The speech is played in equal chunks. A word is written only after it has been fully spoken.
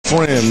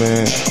friend,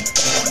 man.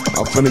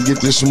 I'm finna get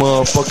this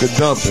motherfucker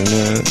dumping,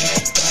 man.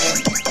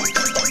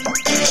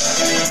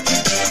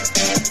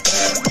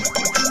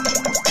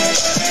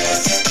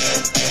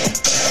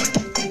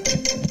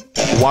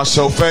 Wash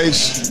your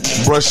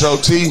face, brush your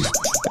teeth,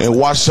 and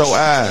wash your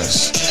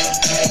eyes.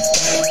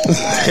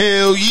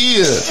 Hell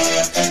yeah.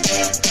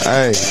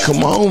 Hey,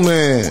 come on,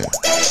 man.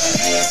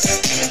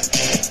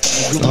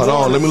 Hold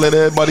on, let me let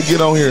everybody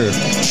get on here.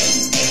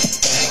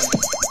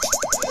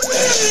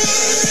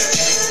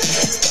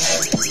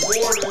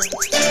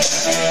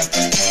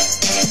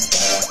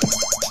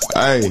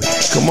 Hey,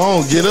 come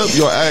on, get up,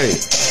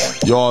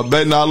 y'all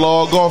better not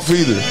log off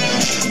either.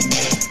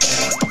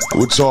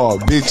 With y'all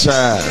bitch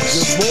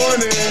ass. Good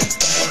morning.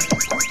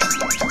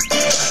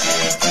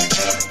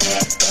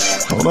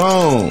 Hold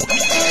on.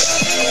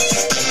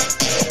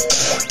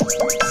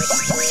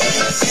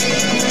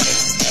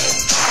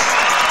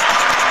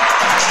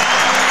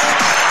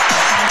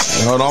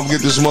 Hold on, I'm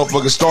get this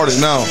motherfucker started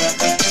now.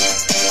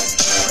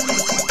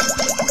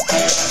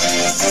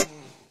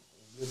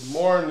 Good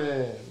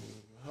morning.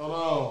 Hold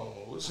on.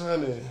 What's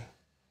happening?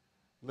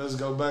 Let's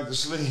go back to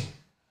sleep.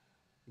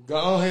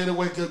 Go ahead and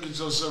wake up, get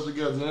yourself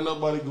together. Ain't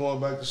nobody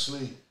going back to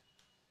sleep.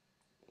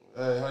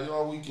 Hey, how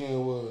y'all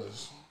weekend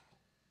was?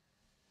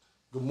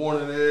 Good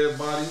morning to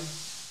everybody.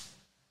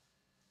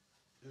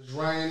 It's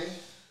raining.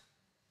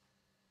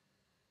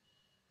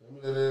 Let me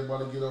let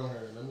everybody get on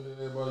here.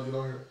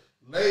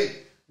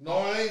 Late. No,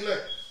 I ain't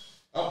late.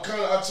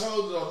 I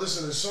told y'all,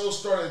 listen, the show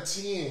started at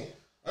 10.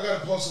 I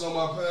gotta post it on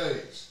my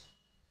page.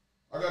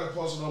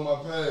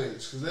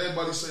 Cause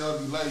everybody say I'll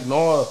be late.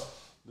 No,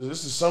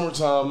 this is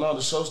summertime now.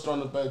 The show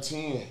starting up at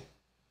 10.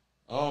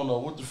 I don't know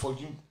what the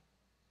fuck you.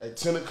 At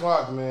 10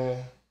 o'clock,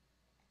 man.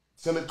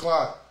 10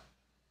 o'clock.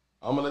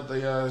 I'm gonna let they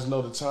guys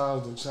know the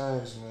times done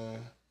changed, man.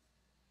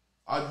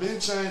 I've been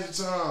changing the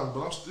time,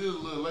 but I'm still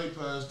a little late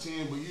past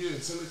 10. But yeah,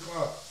 10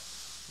 o'clock,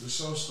 the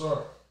show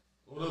start.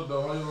 What up,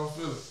 though? How y'all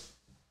feeling?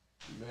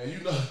 Man,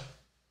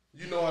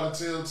 you know how to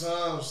tell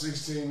time,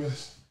 16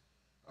 minutes.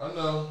 I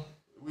know.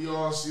 We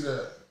all see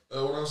that.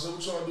 What I said,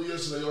 what y'all do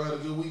yesterday? Y'all had a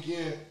good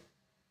weekend?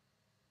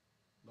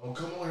 Don't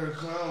come on here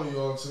clowning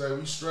y'all today.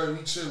 We straight,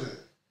 we chilling.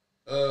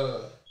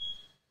 Y'all,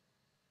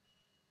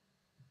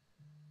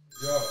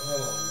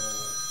 hold on, man.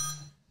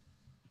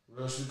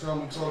 What else you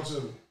come and talk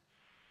to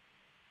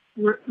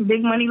me?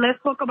 Big Money, let's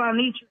talk about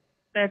Nietzsche.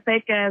 That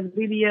fake ass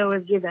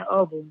BBL is giving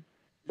over.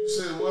 You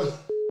said what?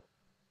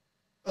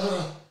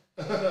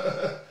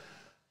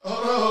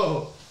 Hold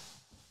on.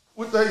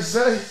 What they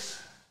say?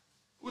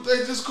 What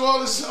they just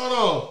call us? Hold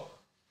on.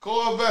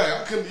 Call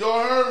back.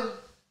 Y'all heard?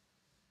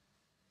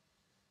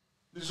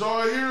 Did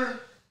y'all hear?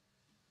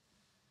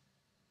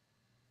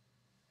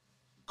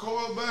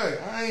 Call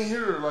back. I ain't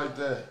hear it like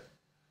that.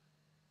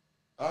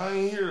 I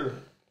ain't hear it.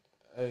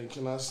 Hey,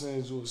 can I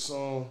send you a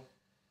song?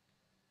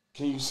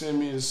 Can you send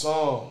me a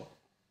song?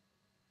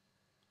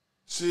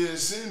 Shit,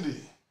 Cindy.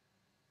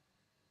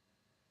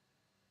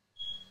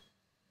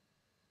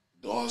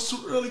 Dog, it's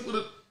too early for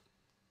the...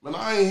 Man,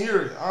 I ain't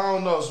hear it. I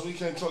don't know, so we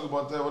can't talk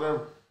about that,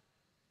 whatever.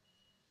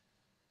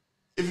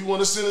 If you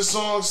want to send a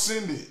song,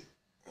 send it.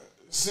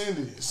 Send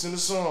a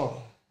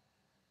song.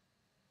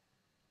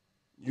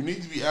 You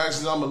need to be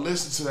asking, I'm going to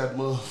listen to that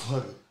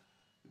motherfucker.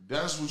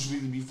 That's what you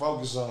need to be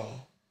focused on.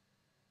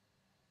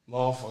 No,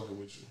 I'm fucking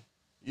with you.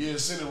 Yeah,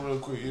 send it real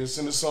quick. Yeah,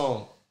 send a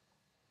song.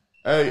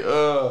 Hey,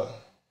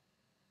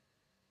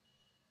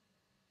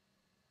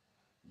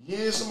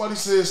 yeah, somebody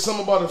said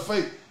something about a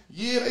fake.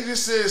 Yeah, they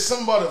just said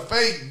something about a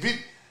fake.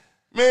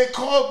 Man,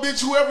 call,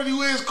 bitch, whoever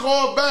you is,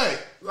 call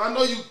back. I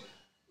know you,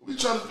 we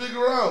trying to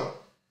figure out.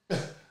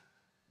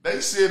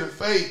 They said a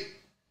fake.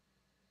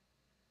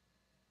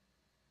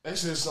 They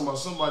said something about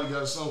somebody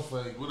got some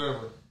fake,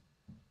 whatever.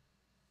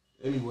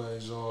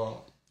 Anyways,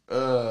 y'all.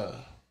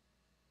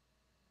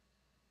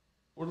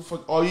 Where the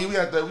fuck? Oh, yeah, we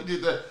had that. We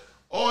did that.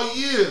 Oh,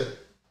 yeah.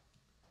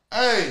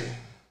 Hey.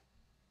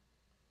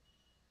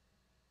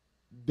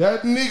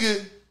 That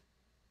nigga,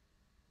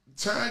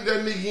 tag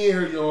that nigga in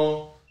here,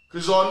 y'all.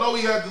 Because y'all know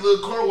we had the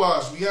little car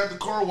wash. I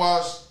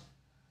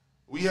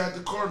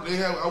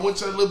went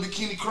to that little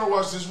bikini car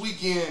wash this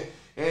weekend,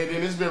 and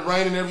then it's been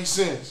raining ever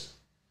since.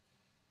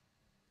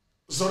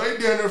 So they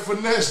down there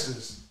finessed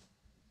us.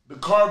 The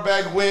car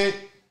back went,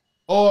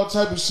 all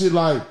type of shit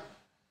like,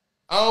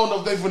 I don't know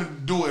if they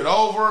finna do it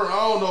over.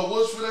 I don't know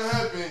what's finna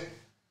happen.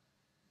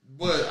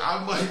 But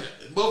I might,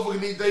 motherfucker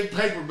need their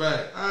paper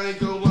back. I ain't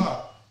gonna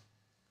lie.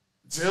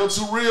 Tell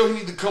Too Real he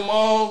need to come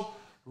on,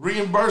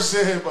 reimburse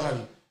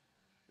everybody.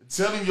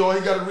 Tell him, y'all,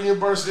 he gotta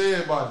reimburse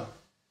everybody.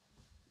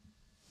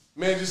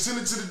 Man, just send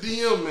it to the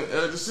DM, man.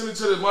 Just send it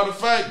to the, matter of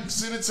fact,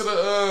 send it to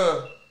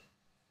the,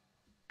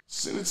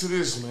 send it to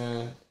this,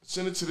 man.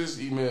 Send it to this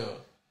email.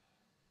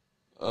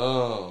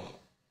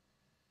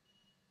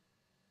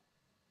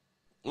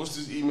 What's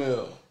this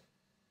email?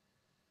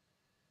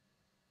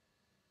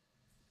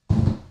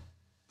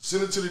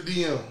 Send it to the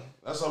DM.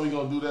 That's how we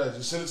gonna do that.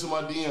 Just send it to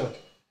my DM,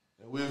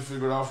 and we'll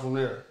figure it out from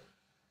there.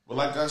 But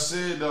like I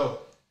said, though,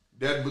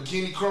 that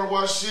bikini car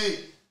wash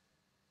shit,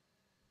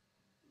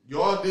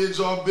 Y'all did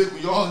y'all big,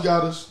 but y'all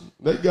got us.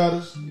 They got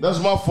us. That's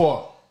my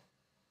fault.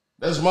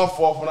 That's my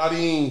fault for not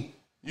even,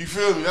 you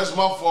feel me? That's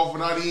my fault for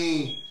not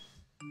even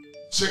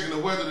checking the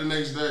weather the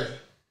next day.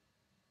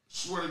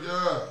 Swear to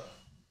God.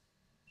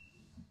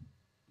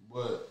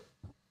 But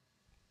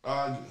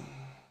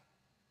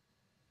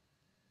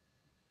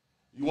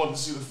you want to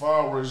see the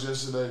fireworks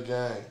yesterday,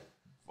 gang.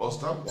 Folks,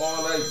 stop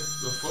all that.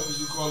 The fuck is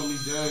you calling me,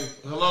 gang?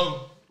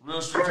 Hello?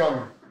 Real street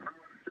coming.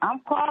 I'm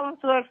calling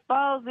to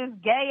expose this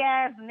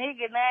gay-ass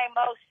nigga named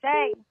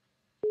O'Shea.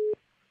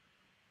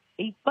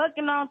 He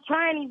fucking on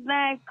trainee's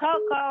named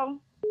Coco.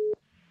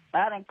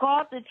 I done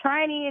called the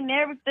trainee and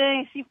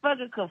everything. She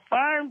fucking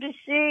confirmed the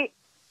shit.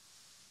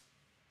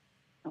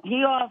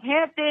 He off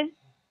Hampton.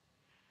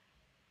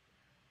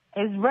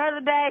 His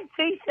brother named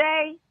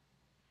T-Shay.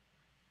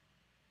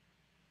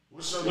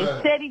 What's your His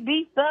name? Teddy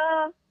B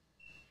son.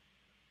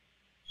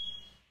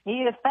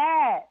 He a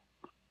fat.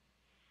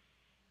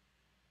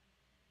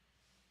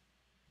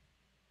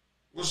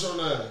 What's your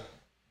name?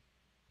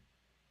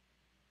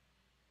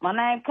 My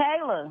name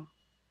Kayla.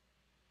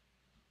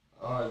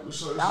 All right,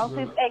 what's your I was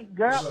his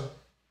ex-girl.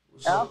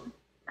 What's up?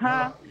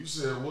 Huh? You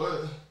said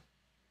what?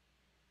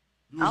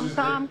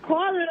 I'm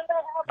calling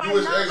to You let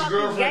was everybody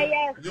know about this ex-girlfriend?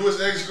 gay-ass. You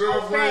was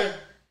ex-girlfriend?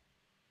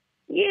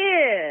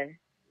 Yeah.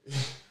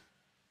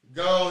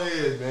 Go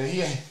ahead,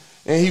 man.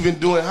 He been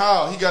doing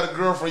how? He got a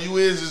girlfriend. You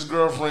is his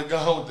girlfriend. Go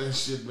on with that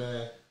shit,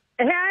 man.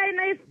 Hey,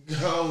 ain't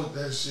Go on with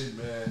that shit,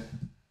 man.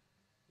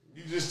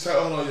 You just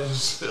told on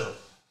yourself.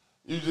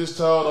 You just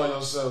told on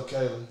yourself,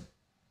 Kayla.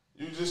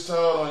 You just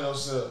told on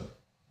yourself.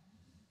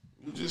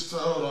 You just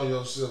told on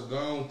yourself. Go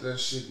on with that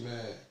shit,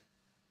 man.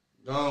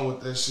 Go on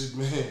with that shit,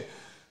 man.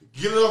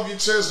 Get it off your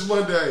chest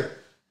Monday.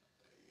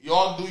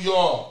 Y'all do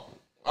y'all.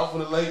 I'm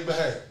finna lay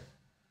back.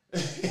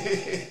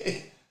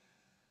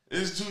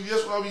 It's too,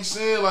 that's what I be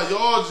saying. Like,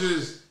 y'all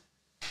just,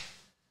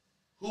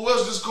 who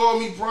else just called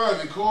me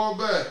private? Call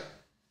back.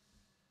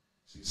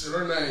 She said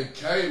her name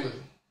Kayla.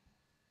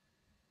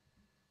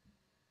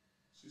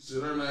 She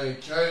said her name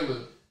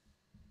Kayla.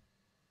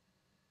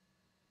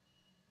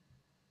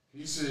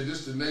 He said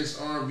this the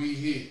next R&B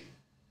hit.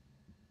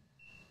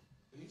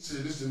 He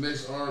said this the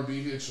next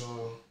R&B hit,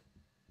 y'all.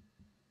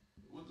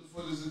 What the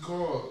fuck is it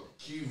called?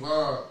 Key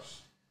Vibes.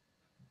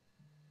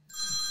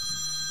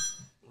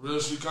 Real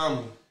shit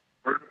coming.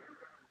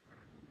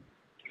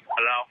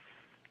 Hello?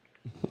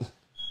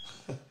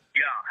 Yeah,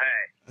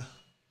 hey.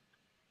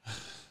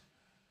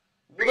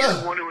 What You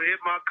up? the one who hit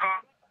my car?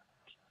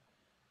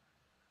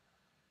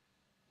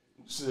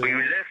 Said, Well, you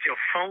left your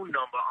phone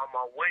number on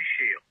my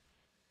windshield.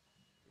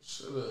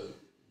 shut up.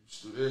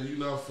 You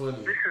not funny.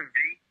 Listen, D,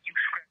 you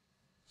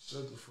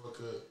Shut the fuck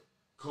up.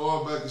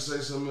 Call back and say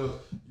something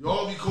else.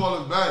 Y'all be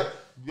calling back.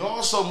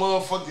 Y'all so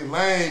motherfucking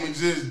lame and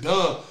just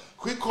dumb.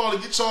 Quit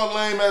calling. Get y'all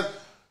lame ass.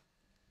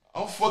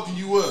 I'm fucking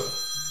you up.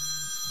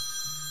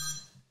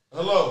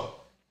 Hello?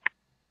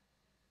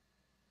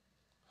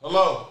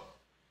 Hello?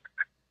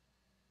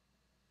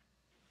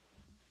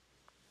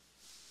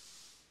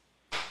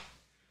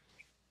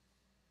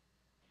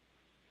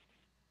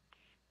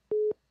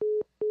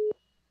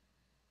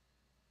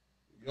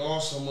 Y'all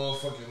so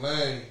motherfucking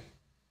lame.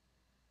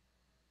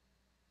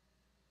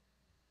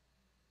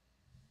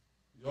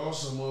 Y'all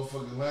so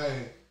motherfucking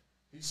lame.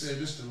 He said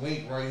this the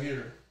link right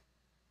here.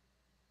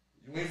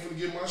 You ain't finna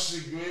get my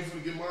shit. You ain't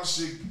finna get my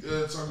shit. You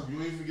ain't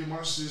finna get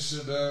my shit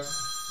shut down.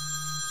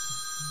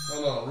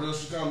 Hold on, real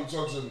Chicago,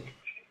 talk to me.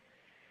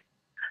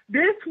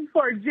 This is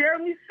for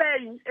Jeremy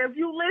Faye. If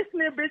you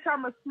listening, bitch,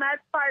 I'ma smack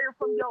fire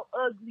from your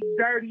ugly,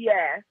 dirty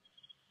ass.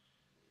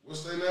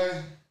 What's their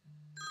name?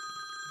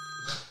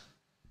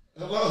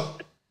 Hello.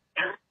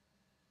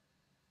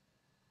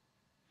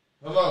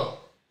 Hello.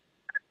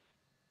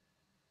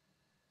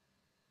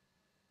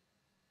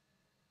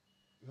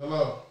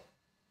 Hello.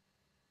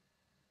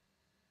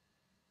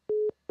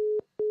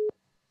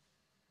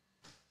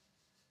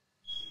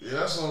 Yeah,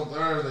 that's on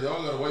Thursday.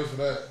 Y'all gotta wait for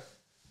that.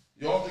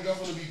 Y'all think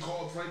I'm gonna be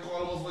called prank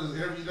calling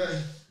motherfuckers every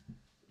day?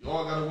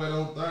 Y'all gotta wait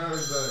on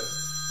Thursday.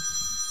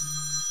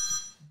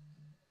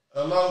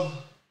 Hello?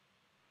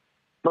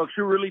 Folks,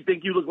 you really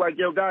think you look like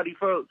Yo Gotti,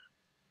 folks?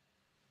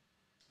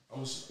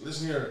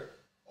 Listen here.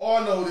 All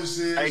I know this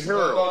is. Hey,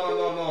 Harold.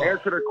 No.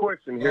 Answer the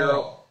question,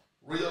 Harold.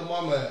 Where your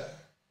mama at?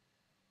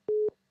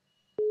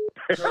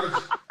 Tell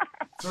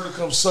her to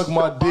come suck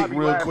my dick Bobby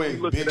real Lashley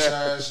quick, looking bitch at-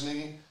 ass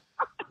nigga.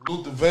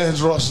 Luther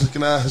Vandross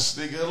looking ass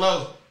nigga.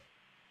 Hello?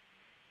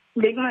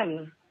 Big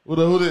money.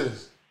 Who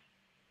this?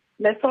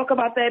 Let's talk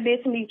about that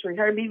bitch Mitri.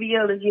 Her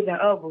BBL is giving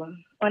over.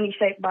 Funny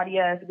shaped body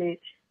ass bitch.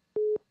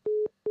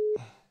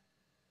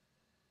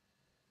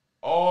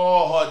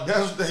 Oh,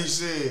 that's what they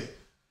said.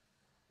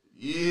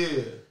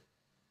 Yeah.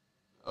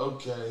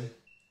 Okay.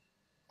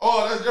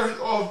 Oh, that's dirty.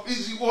 Oh,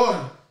 Fiji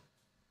water.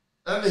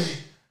 That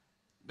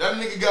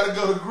nigga gotta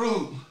go to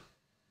group.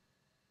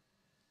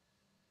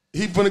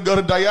 He finna go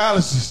to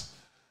dialysis.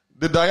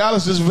 The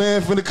dialysis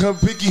van finna come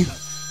pick him.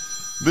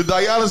 The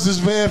dialysis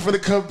van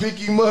finna come pick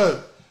him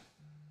up.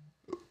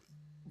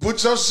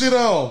 Put your shit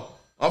on.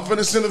 I'm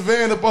finna send a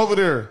van up over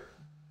there.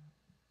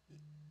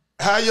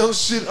 Have your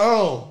shit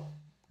on.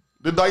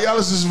 The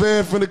dialysis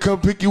van finna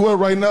come pick you up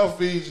right now,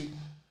 Fiji.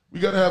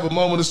 We gotta have a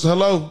moment of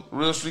hello,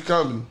 Real Street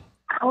Comedy.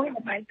 I want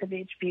to bite the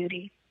bitch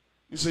Beauty.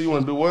 You say you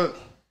wanna do what?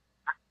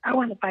 I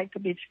want to bite the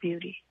bitch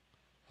Beauty.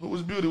 Who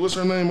was Beauty? What's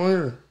her name on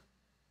here?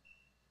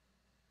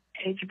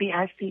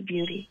 HBIC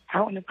Beauty. I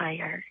want to bite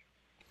her.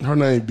 Her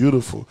name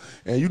Beautiful.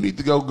 And you need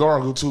to go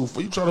gargle too.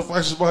 Before you try to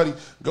fight somebody,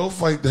 go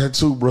fight that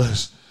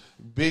toothbrush.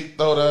 Big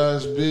throat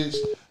ass bitch.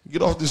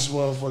 Get off this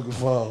motherfucking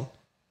phone.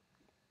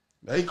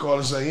 They call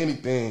and say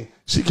anything.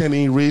 She can't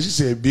even read. She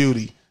said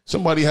Beauty.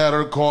 Somebody had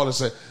her call and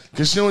say,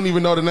 because she don't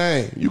even know the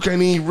name. You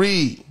can't even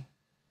read.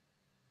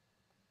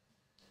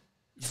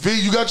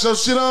 Fee, you got your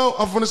shit on?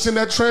 I'm finna send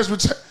that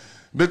transportation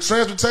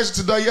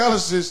to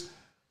dialysis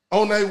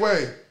on their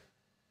way.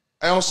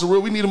 Hey, on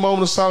Surreal, we need a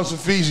moment of silence for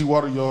Fiji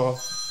water, y'all.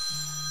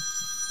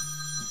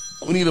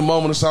 We need a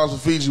moment of silence for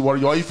Fiji water,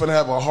 y'all. He finna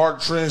have a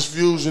heart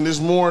transfusion this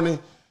morning,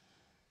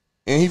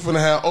 and he finna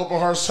have open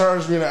heart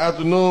surgery in the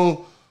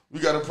afternoon. We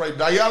gotta pray.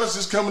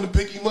 Dialysis coming to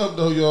pick him up,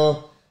 though,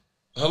 y'all.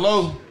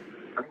 Hello?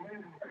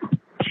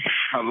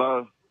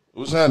 Hello.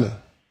 What's happening?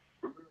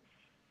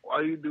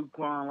 Why you do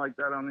Quan like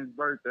that on his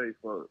birthday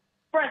for?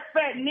 Fresh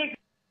fat nigga.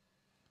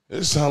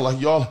 It sound like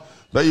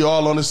they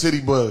all on the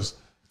city bus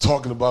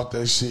talking about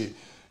that shit.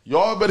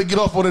 Y'all better get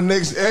off on the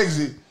next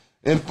exit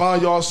and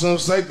find y'all something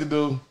safe to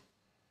do.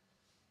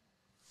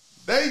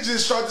 They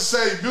just tried to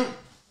say,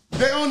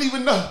 they don't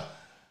even know.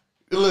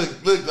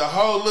 Look, the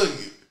whole,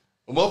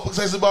 when motherfuckers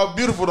say something about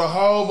Beautiful, the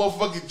whole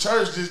motherfucking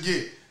church just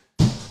get,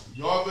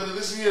 y'all better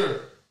listen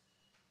here.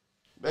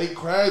 They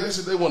cried, they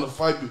said they want to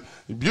fight.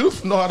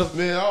 Beautiful know how to,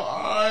 man, all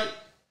right.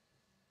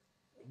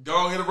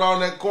 Go hit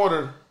around that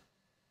corner.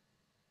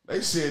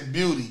 They said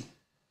Beauty.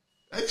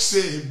 They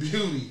said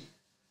Beauty.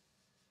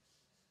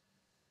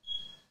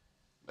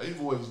 They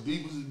voice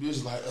deep as a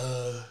bitch like,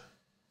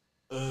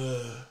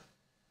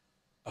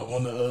 I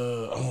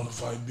wanna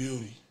fight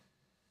Beauty.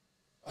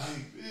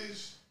 Hey,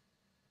 bitch.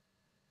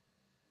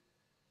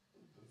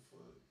 What the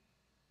fuck?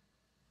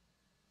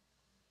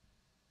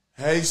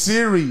 Hey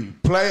Siri,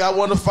 play I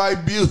Wanna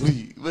Fight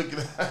Beauty. Look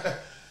at that.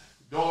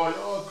 Dog,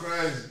 y'all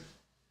crazy.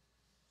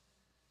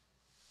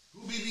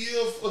 Who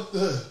BBL fucked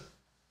up?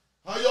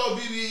 How y'all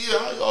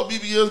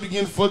BBLs be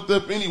getting fucked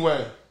up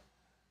anyway?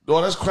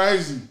 Dog, that's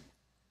crazy.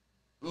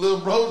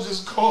 Lil' bro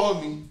just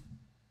called me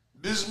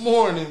this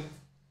morning.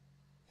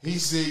 He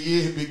said,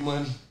 yeah, big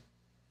money.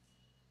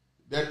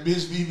 That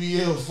bitch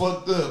BBL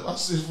fucked up. I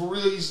said, for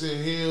real? He said,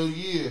 hell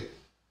yeah.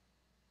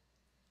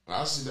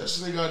 I said, that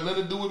shit ain't got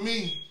nothing to do with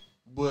me.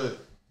 But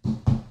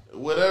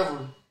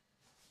whatever.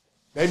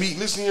 Baby,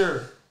 listen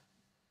here.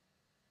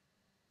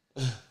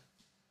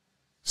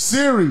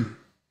 Siri,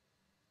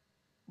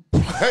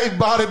 play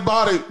Body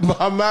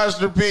by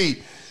Master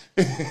P.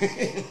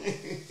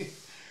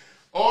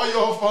 All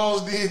your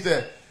phones did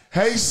that.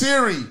 Hey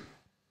Siri,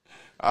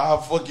 I'll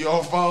fuck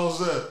your phones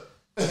up.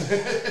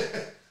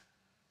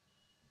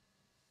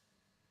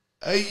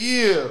 Hey,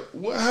 yeah,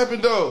 what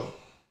happened though?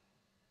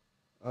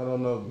 I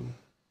don't know.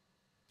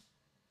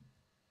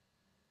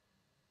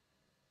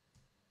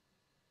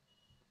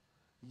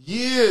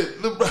 Yeah,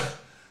 that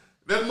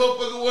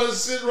motherfucker wasn't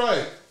sitting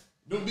right.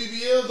 Them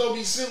BBLs don't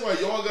be sitting right.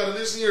 Y'all gotta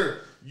listen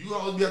here. You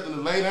always be having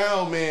to lay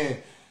down, man.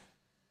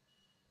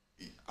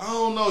 I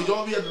don't know.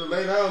 Y'all be having to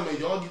lay down, man.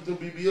 Y'all get them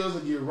BBLs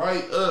and get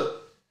right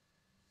up.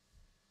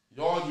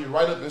 Y'all get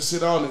right up and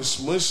sit down and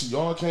smush it.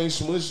 Y'all can't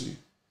smush it.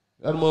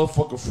 That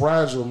motherfucker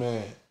fragile,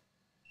 man.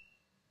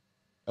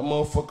 That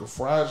motherfucker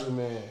fragile,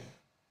 man.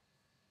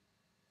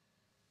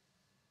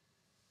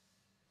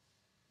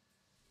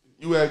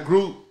 You at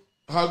group?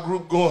 How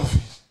group going?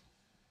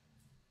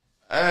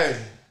 Hey.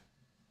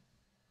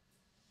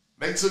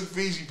 They took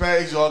Fiji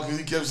page, y'all, because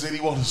he kept saying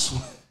he wanted to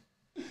switch.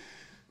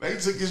 They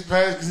took his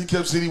page because he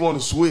kept saying he wanted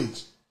to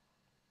switch.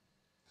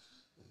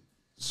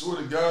 Swear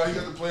to God, he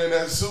got to play in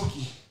that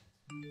Suki.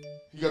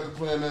 He got to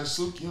play in that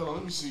Suki. Hold on,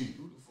 let me see.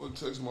 Who the fuck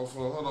texted my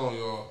phone? Hold on,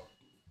 y'all.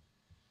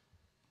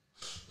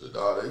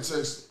 Nah, they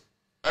texted.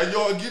 Hey,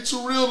 y'all, get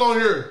too real on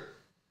here.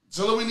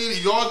 Tell them we need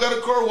it. Y'all got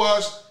a car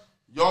wash.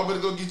 Y'all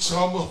better go get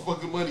y'all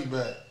motherfucking money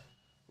back.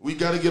 We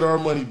got to get our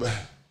money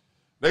back.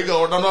 They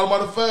go, no,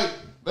 matter of fact,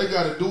 they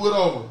got to do it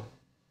over.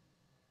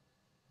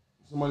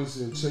 Somebody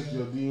said, check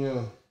your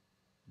DM.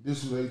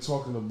 This is what they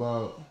talking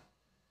about.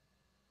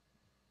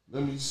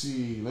 Let me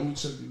see. Let me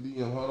check the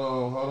DM. Hold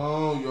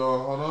on,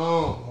 y'all.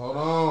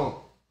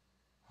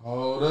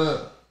 Hold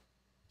up.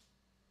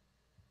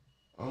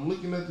 I'm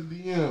looking at the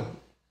DM.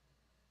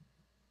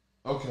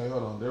 Okay,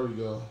 hold on. There we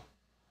go.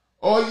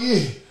 Oh,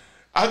 yeah.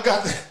 I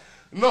got that.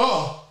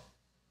 No.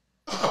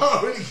 I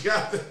already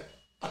got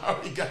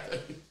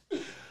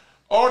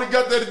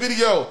that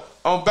video.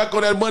 I'm back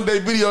on that Monday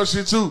video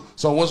shit, too.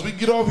 So once we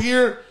get off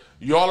here,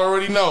 y'all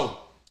already know.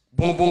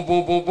 Boom, boom,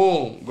 boom, boom,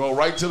 boom. Go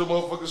right to the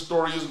motherfucking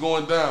story is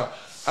going down.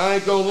 I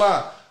ain't gonna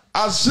lie.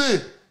 I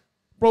said,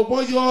 bro,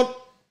 why y'all...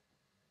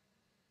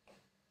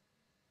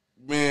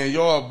 Man,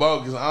 y'all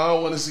bogus. I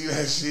don't want to see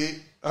that shit.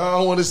 I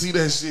don't want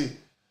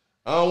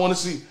to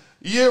see...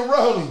 Yeah,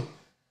 Rodney.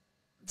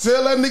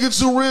 Tell that nigga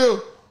too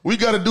real. We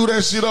got to do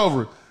that shit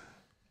over.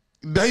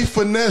 They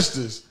finessed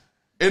us.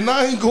 And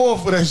I ain't going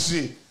for that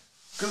shit.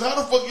 Because how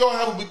the fuck y'all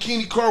have a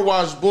bikini car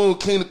wash, boom,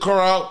 clean the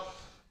car out,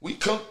 we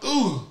come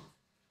through.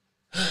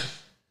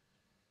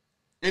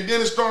 And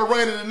then it started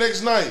raining the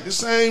next night, the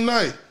same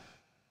night.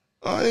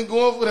 I ain't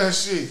going for that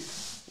shit.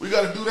 We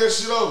got to do that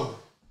shit over.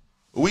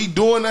 We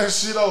doing that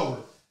shit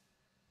over.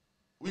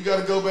 We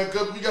got to go back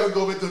up. We got to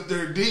go back up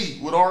there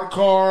deep with our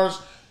cars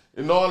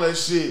and all that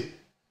shit.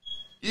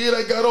 Yeah,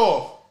 they got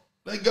off.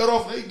 They got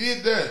off. They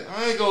did that.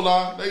 I ain't gonna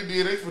lie. They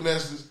did. They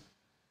finessed us.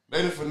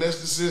 They done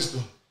finessed the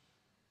system.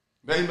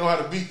 They know how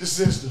to beat the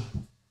system.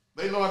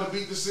 They know how to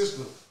beat the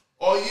system.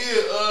 Oh,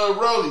 yeah,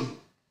 Rolly.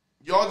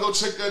 Y'all go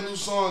check that new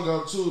song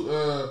out, too.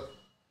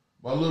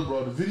 My little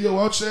bro. The video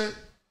out check.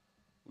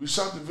 We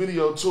shot the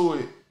video to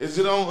it. Is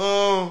it on,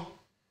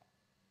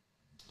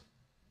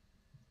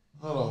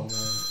 hold on,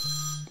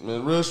 man.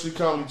 Man, Real Street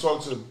Comedy,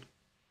 talk to me.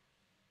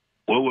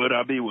 What would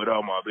I be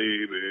without my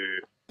baby?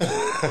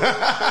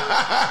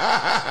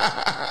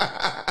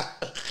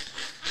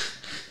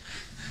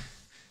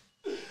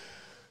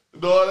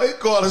 No, they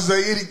call and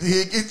say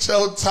anything. Get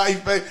your tight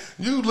face.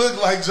 You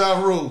look like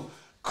Ja Rule.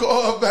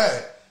 Call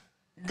back.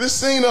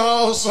 This ain't the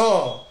whole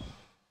song.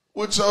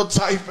 With your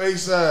tight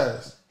face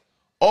ass.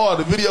 Oh,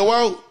 the video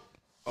out?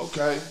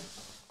 Okay.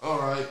 All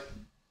right.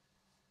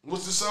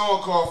 What's the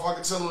song called? If I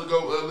can tell them to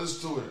go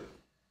listen to it.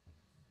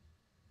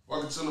 If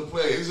I can tell them to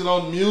play it. Is it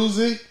on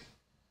music?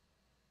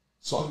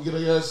 So I can get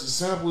a ass a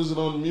sample. Is it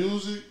on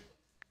music?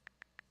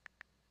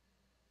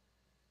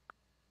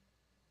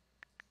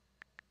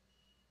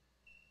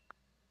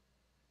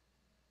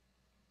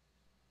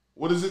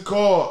 What is it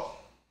called?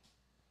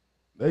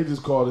 They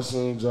just call this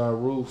thing Ja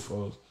Rule,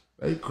 folks.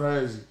 They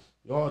crazy.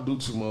 Y'all do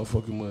too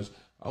motherfucking much.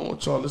 I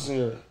want y'all to listen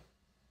here.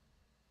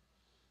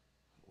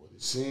 What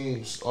it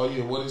seems. Oh,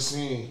 yeah, what it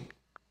seems.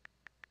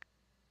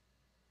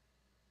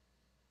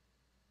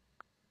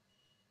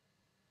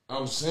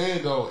 I'm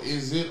saying, though,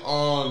 is it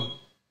on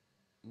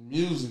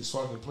music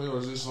so I can play, or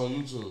is this on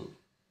YouTube?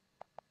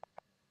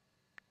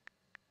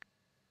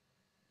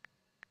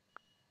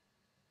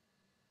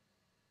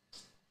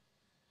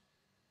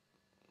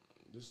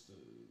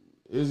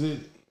 Is it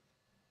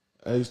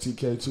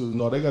HTK2?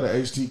 No, they got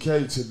an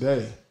HTK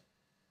today.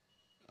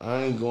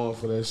 I ain't going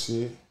for that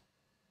shit.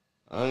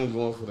 I ain't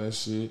going for that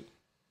shit.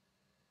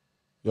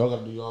 Y'all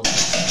gotta do y'all.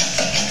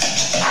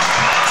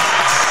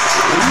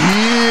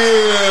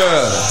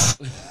 Yeah.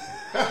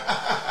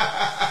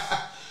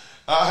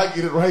 I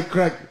get it right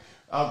cracking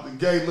out the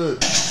gate.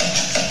 Look.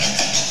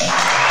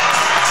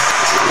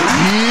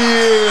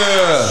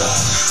 Yeah.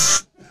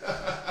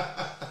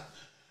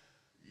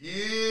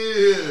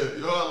 Yeah.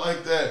 Y'all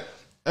like that.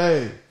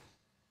 Hey,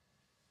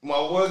 my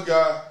one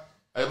guy,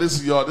 hey,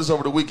 listen, y'all, this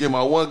over the weekend,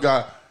 my one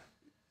guy,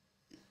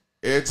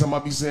 every time I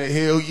be saying,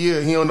 hell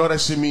yeah, he don't know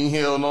that shit mean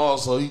hell no,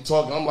 so he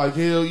talking, I'm like,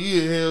 hell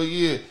yeah, hell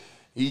yeah.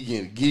 He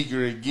getting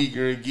geeker and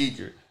geeker and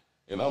geeker.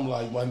 And I'm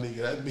like, my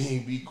nigga, that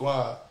mean be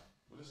quiet.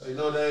 But they say,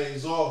 no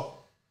days off.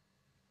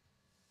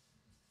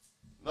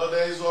 No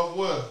days off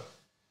what?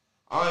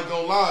 I ain't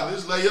gonna lie,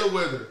 this lay your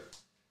weather.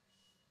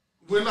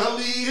 When I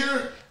leave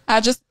here,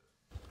 I just...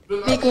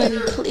 Big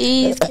one,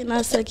 please. Can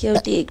I suck your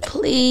dick,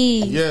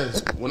 please?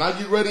 Yes. When I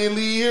get ready and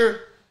leave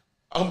here,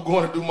 I'm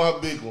going to do my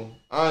big one.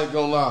 I ain't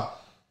gonna lie.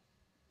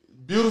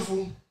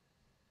 Beautiful.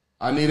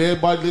 I need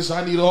everybody to listen.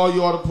 I need all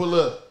y'all to pull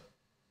up.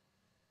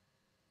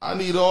 I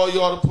need all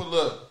y'all to pull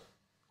up.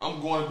 I'm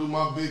going to do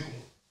my big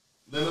one.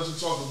 Then let's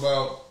talk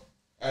about.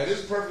 Hey, this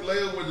is perfect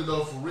layer weather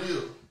though, for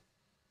real.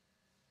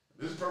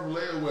 This is perfect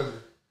layer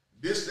weather.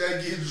 This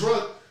that get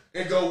drunk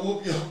and go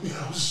whoop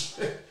your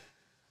shit.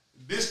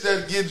 This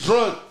that get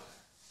drunk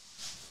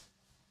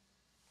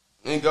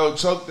and go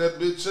choke that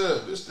bitch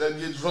up. This that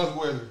get drunk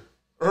weather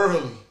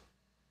early.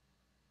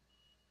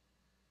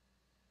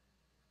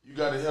 You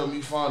gotta help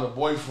me find a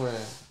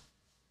boyfriend.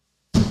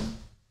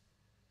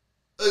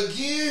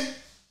 Again?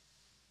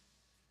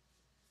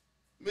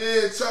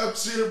 Man, top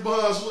tier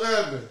boss, what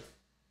happened?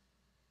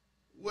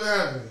 What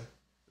happened?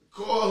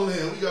 Call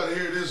in, we gotta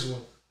hear this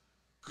one.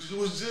 Cause you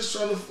was just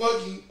trying to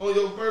fuck you on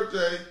your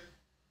birthday,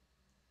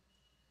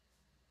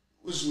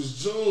 which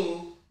was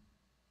June,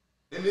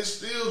 and it's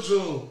still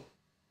June.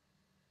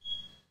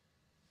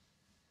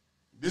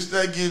 This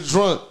that get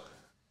drunk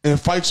and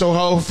fight your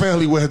whole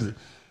family weather.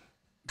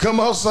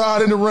 Come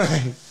outside in the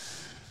rain.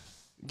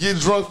 Get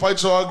drunk,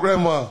 fight your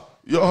grandma.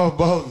 Y'all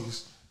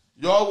bogus.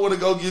 Y'all want to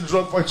go get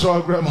drunk, fight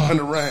your grandma in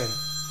the rain.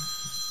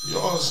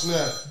 Y'all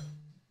snap.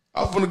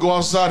 I'm finna go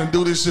outside and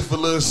do this shit for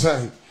Lil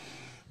Saint.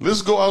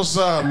 Let's go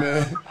outside,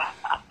 man.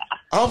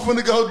 I'm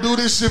finna go do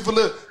this shit for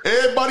Lil.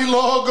 Everybody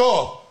log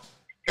off.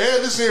 Hey,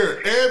 listen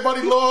here.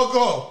 Everybody log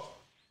off.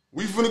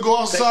 We finna go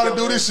outside and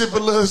do this shit for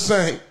Lil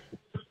Saint.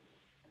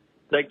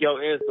 Take your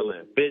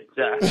insulin, bitch.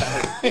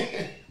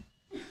 Hey.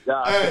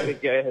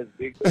 Take your ass,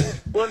 big.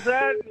 What's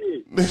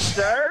happening?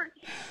 Church?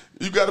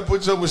 You gotta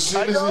put your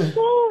machine in.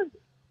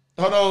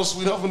 Hold on,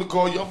 sweet. I'm finna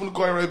call you. I'm finna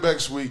call you right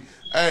back, sweet.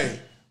 Hey,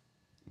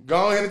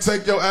 go ahead and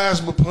take your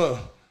asthma pump.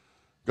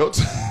 Go.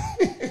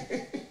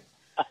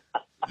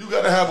 You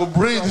gotta have a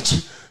breathing.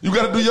 You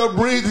gotta do your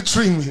breathing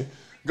treatment.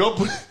 Go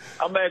put.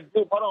 I'm at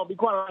group. Hold on, be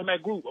quiet. I'm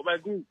at group.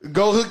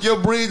 Go hook your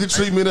breathing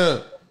treatment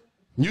up.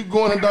 You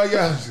going to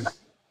dialysis.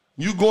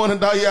 You going to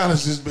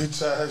dialysis,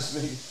 bitch ass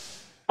nigga.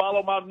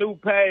 Follow my new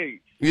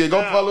page. Yeah,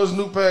 go follow his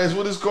new page.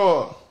 What is it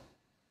called?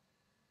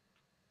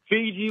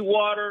 Fiji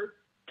Water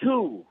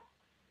 2.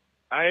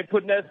 I ain't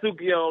putting that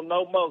Suki on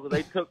no more because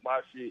they took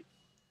my shit.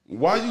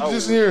 Why you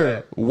just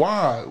here?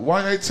 Why?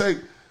 Why they take?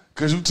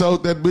 Because you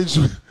told that bitch.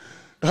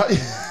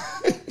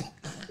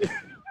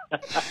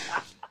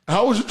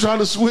 How was you trying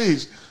to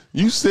switch?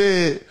 You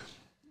said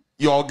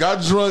y'all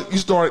got drunk. You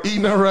started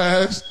eating her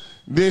ass.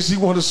 Then she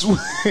wanted to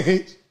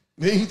switch.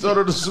 Then you told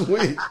her to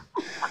switch.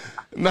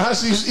 Now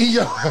she's eating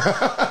your.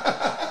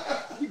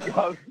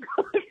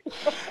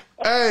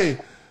 Hey,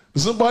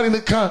 somebody in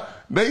the car.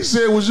 They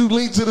said, "Was you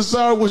lean to the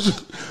side? Was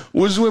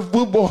you in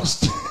football?"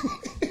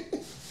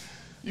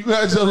 You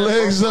had your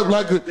legs up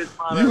like a.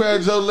 You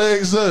had your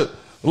legs up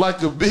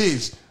like a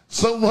bitch.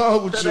 Something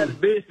wrong with Tell you.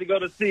 that bitch to go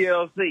to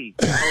CLC.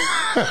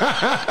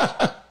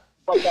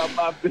 Fuck out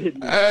my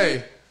business.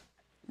 Hey,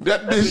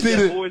 that bitch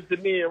needed. Voice to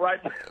me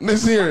right now.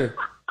 Listen here.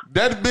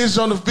 That bitch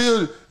on the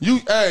field.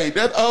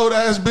 That old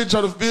ass bitch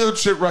on the field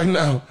trip right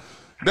now.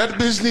 That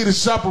bitch need a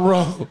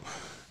chaperone.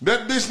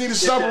 That bitch need a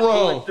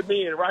chaperone. Voice to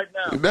me right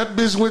now. That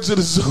bitch went to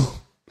the zoo.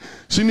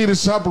 She need a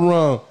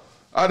chaperone.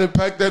 I done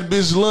packed that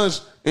bitch lunch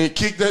and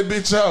kicked that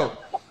bitch out.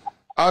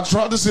 I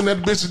tried to send that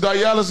bitch to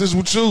dialysis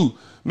with you.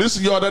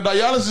 Listen, y'all, that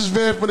dialysis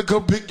van finna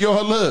come pick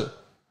y'all up.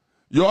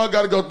 Y'all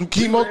gotta go through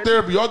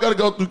chemotherapy.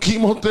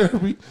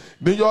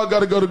 Then y'all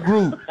gotta go to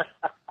group.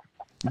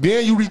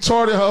 Then you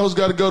retarded hoes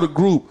gotta go to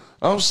group.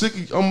 I'm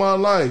sick of my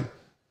life.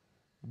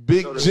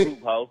 Big J.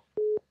 All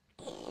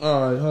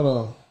right, hold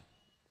on.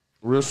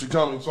 Real Street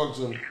Comedy, talk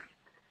to me.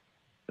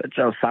 Put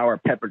your sour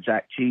pepper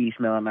jack cheese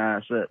smelling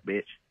ass up,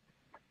 bitch.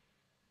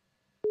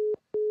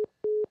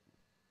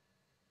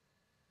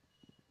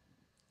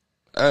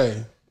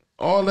 Hey,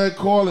 all that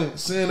calling,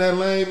 saying that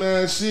lame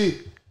ass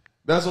shit,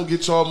 that's gonna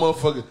get y'all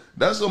motherfuckers.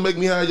 That's gonna make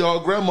me have y'all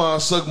grandma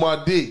suck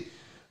my dick.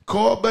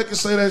 Call back and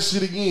say that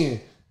shit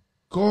again.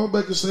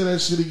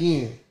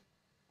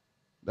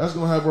 That's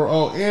gonna have her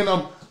all. And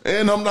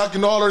I'm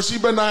knocking all her. She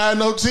better not have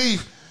no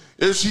teeth.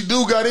 If she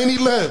do got any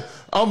left,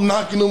 I'm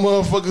knocking them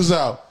motherfuckers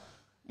out.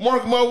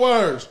 Mark my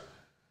words.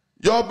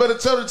 Y'all better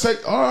tell her to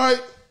take. All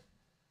right.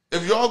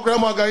 If y'all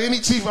grandma got any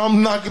teeth,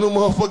 I'm knocking them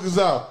motherfuckers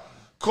out.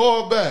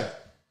 Call back.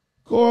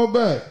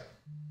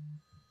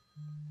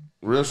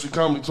 Real Street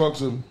Comedy, talk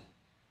to me.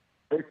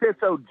 They said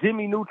so.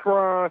 Jimmy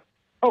Neutron,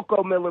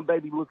 Coco Melon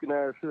baby looking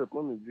ass up.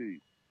 Let me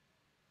see.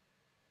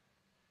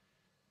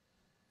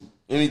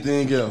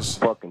 Anything else?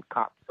 Fucking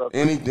cocksucker.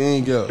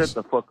 Anything else? Shut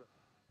the fuck up.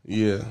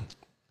 Yeah.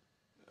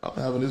 I'm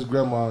having this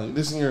grandma.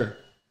 Listen here.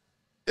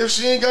 If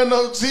she ain't got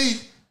no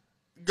teeth,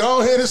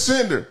 go ahead and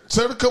send her.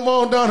 Tell her to come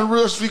on down to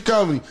Real Street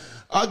Comedy.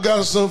 I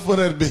got something for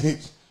that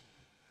bitch.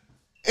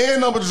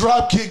 And I'm going to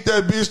drop kick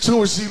that bitch too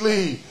when she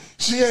leave.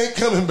 She ain't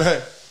coming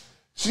back.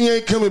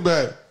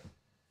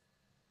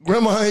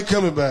 Grandma ain't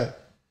coming back.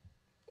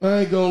 I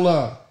ain't gonna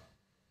lie.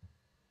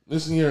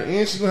 Listen here.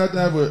 And she going to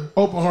have an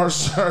open heart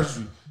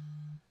surgery.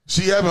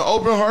 She having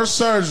open heart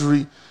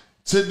surgery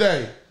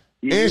today.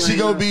 And she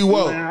gonna be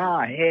woke.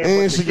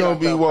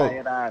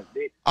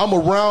 I'm a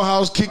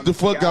roundhouse kick the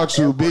fuck out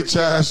you, bitch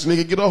ass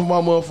nigga. Get off my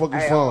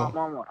motherfucking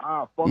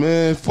phone.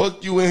 Man,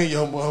 fuck you and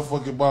your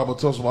motherfucking mama.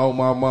 Talk about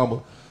my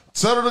mama.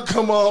 Tell her to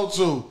come on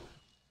too.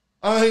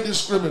 I ain't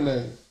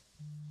discriminating.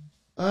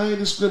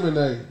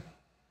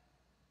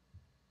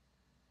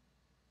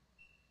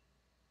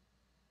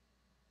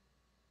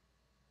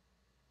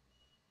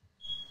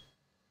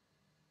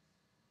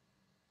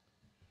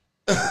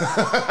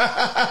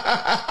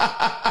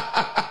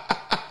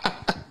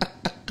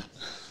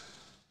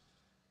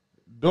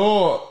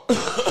 Dog.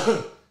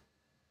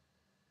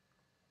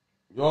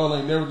 Y'all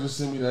ain't never just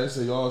send me that. They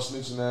say y'all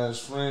snitching ass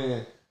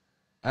friend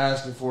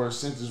asking for a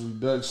sentence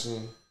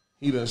reduction.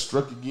 He done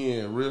struck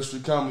again. Real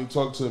Street Comedy,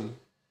 talk to me.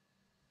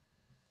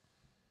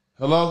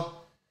 Hello?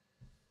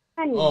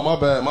 Honey. Oh, my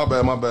bad.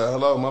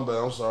 Hello, my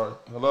bad. I'm sorry.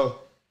 Hello?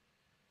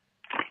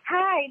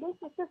 Hi, this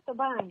is Sister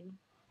Bonnie.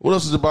 What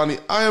else is it, Bonnie?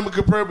 I am a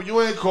comparer, but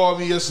you ain't called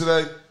me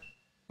yesterday.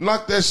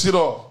 Knock that shit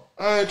off.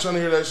 I ain't trying to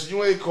hear that shit.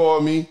 You ain't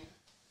called me.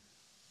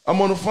 I'm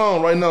on the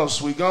phone right now,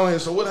 sweet. Go ahead.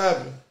 So what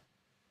happened?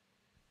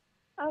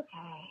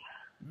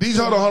 Okay.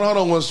 Hold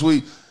on, one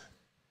sweet.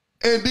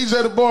 And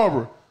DJ the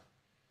Barber,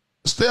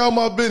 stay out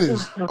my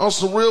business. On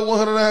some real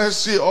 100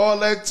 ass shit. All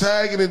that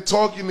tagging and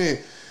talking and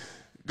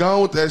go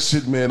on with that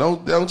shit, man.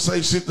 Don't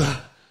say shit.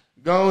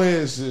 Go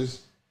ahead, sis.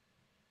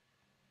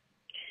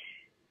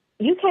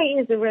 You can't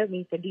interrupt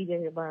me for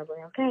DJ the Barber,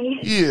 okay?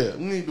 Yeah,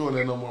 we ain't doing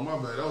that no more. My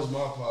bad. That was my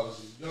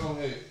policy. Go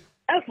ahead.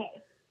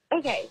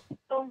 Okay.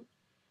 So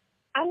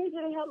I need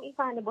you to help me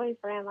find a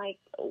boyfriend. Like,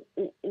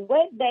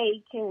 what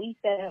day can we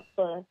set up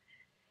for,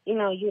 you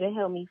to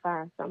help me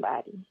find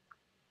somebody?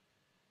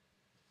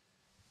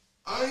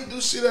 I ain't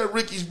do shit at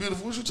Ricky's,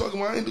 beautiful. What you talking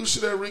about? I ain't do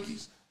shit at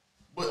Ricky's.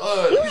 But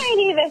You ain't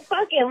even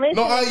fucking listening.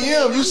 no, I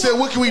am. You said,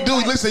 what can we do?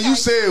 Listen, you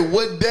said,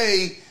 what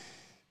day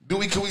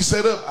can we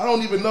set up? I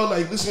don't even know.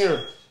 Like, listen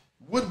here.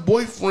 What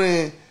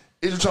boyfriend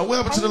is you trying? What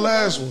happened to the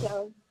last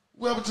one?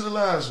 What happened to the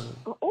last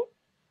one?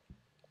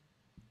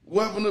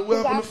 What happened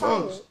to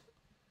folks?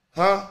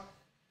 Huh?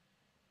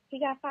 He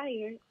got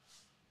fired.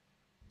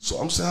 So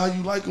I'm saying how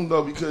you like him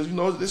though, because you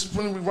know this is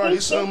pretty right. He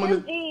spit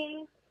them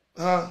G's.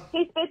 Huh?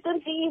 He spit them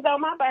G's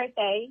on my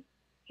birthday.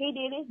 He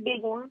did his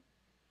big one,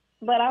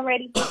 but I'm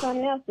ready for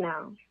something else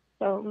now.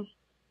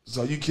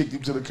 So you kicked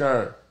him to the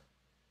curb?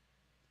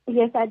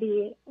 Yes, I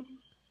did.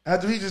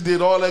 After he just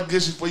did all that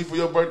good shit for you for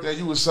your birthday,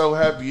 you were so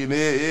happy and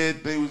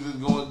everything was just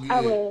going good.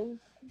 I was.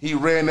 He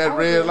ran that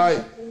red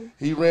light.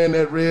 He ran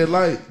that red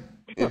light,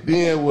 and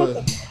then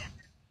what?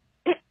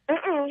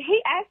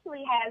 He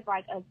actually has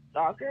like a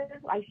stalker.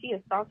 Like she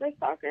a stalker,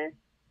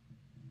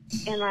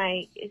 and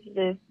like it's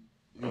just.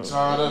 You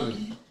tired of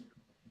it?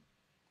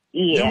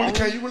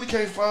 Yeah. You really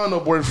can't find no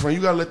boyfriend.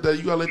 You gotta let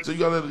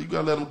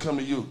him come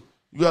to you.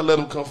 You gotta let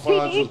him come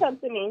find you. He did come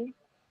to me.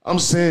 I'm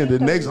saying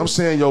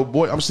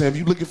if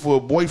you looking for a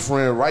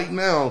boyfriend right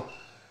now,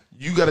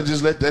 you gotta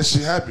just let that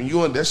shit happen.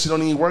 That shit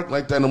don't even work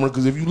like that no more.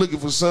 Because if you looking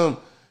for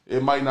something,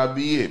 it might not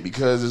be it.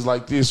 Because it's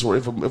like this, or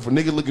if a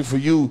nigga looking for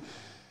you,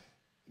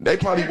 they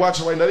probably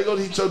watching right now. They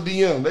gonna hit your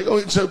DM. They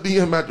gonna hit your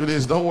DM after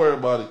this. Don't worry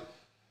about it.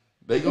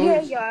 They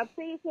gonna y'all.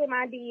 Please hit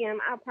my DM.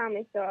 I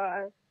promise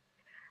y'all.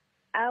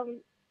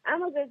 I'm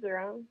a good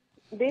girl.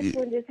 This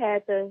one just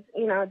had to,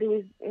 do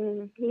his.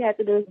 He had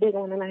to do his big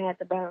one, and I had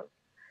to bounce.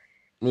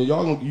 Man,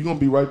 you gonna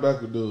be right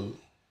back with dude.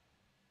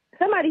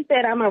 Somebody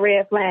said I'm a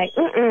red flag.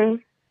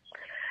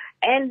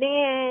 And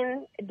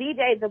then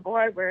DJ the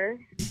barber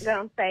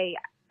gonna say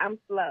I'm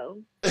slow.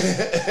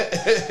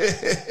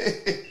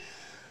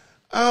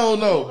 I don't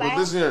know, but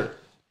listen here.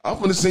 I'm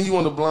gonna send you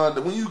on the blind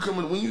day. When you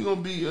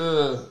gonna be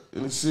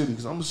in the city?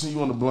 Cause I'm gonna send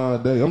you on the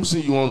blind day. I'm gonna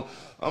send you on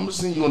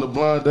the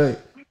blind day.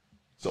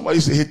 Somebody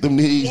said hit them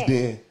knees.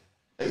 Then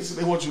they said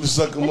they want you to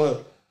suck them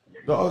up.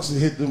 Dog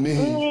said hit them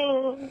knees.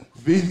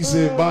 Vivi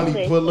said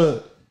Bonnie pull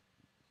up.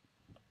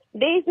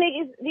 These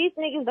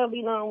niggas don't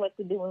be knowing what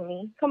to do with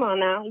me. Come on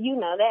now, you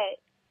know that.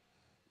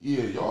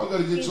 Yeah, y'all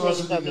gotta get y'all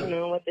shit together. These niggas don't be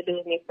knowing what to do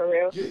with me for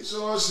real. Get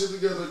y'all shit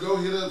together. Go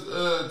hit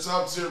up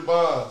top tier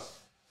bars.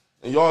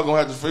 And y'all gonna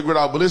have to figure it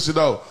out. But listen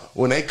though,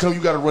 when they come,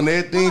 you gotta run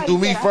everything through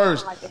me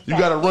first. You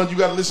gotta run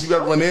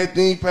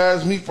everything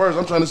past me first.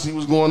 I'm trying to see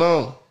what's going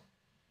on.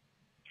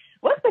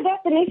 What's the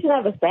definition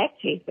of a sack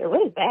chaser?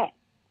 What is that?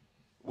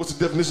 What's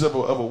the definition of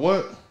a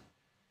what?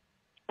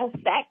 A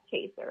sack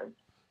chaser.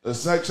 A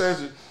sack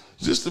chaser?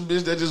 Just a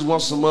bitch that just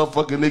wants some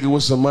motherfucking nigga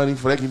with some money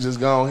for they can just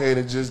go ahead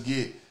and just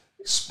get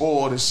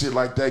spoiled and shit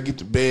like that, get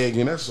the bag,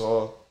 and that's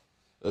all.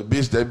 A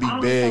bitch that be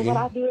begging. What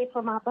I did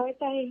for my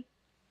birthday?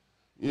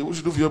 Yeah, what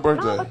you do for your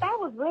birthday? No, but that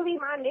was really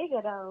my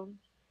nigga though.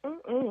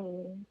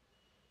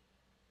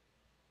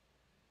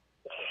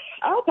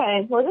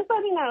 Okay, well just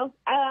let me know.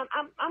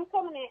 I'm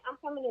coming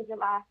in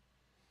July.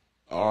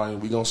 All right,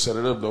 we gonna set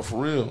it up though,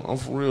 for real. I'm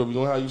for real. We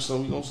gonna have you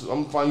some. I'm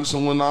gonna find you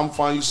someone. I'm gonna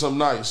find you something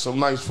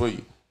nice for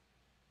you.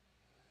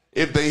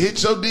 If they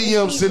hit your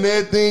DM, send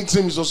everything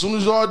to me. So as soon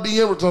as y'all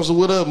DM returns, so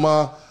what up,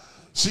 ma?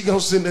 She gonna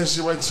send that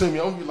shit right to me.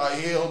 I'm gonna be like,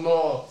 hell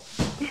no.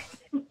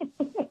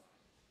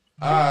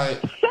 All right.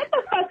 Shut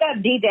the fuck up,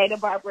 DJ the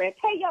Barber, and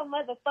pay your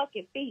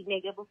motherfucking feet,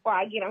 nigga, before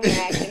I get on your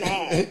acting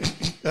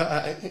ass. All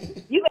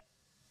right. You.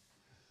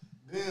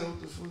 Damn,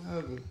 what the fuck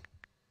happened?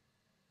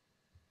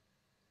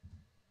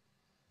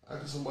 I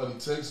got somebody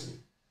text me.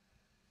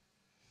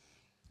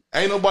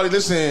 Ain't nobody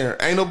listen here.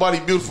 Ain't nobody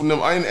beautiful. Them.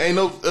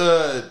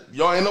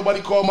 Y'all ain't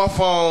nobody call my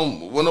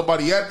phone. When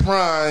nobody at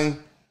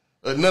Prime,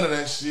 none of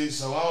that shit.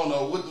 So I don't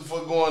know what the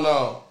fuck going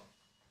on.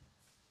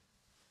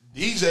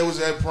 DJ was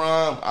at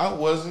Prime. I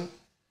wasn't.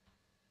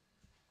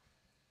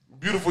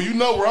 Beautiful, you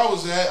know where I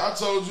was at. I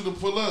told you to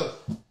pull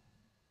up.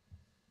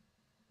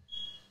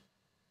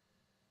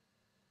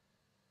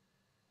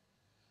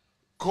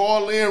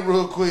 Call in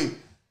real quick.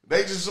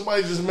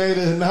 Somebody just made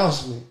an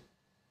announcement.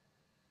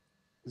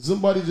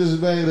 Somebody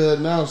just made an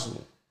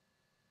announcement.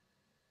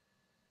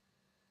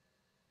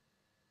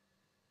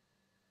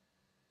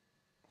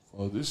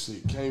 Oh, this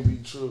shit can't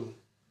be true.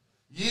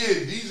 Yeah,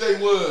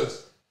 DJ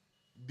was.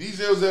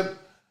 DJ was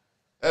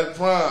at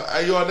Prime.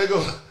 Hey, y'all, they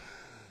go.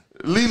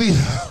 Lily.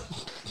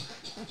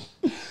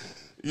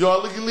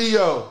 Y'all, look at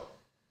Leo.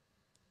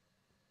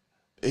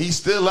 He's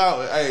still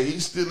out. Hey, he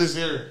still is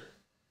here.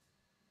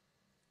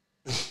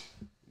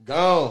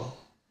 Gone.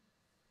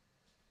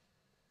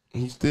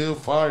 He's still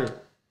fired.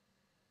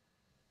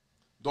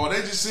 Dog, they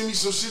just sent me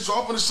some shit, so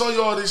I'm finna show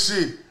y'all this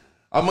shit.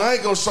 I mean, I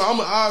ain't gonna show.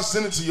 I'll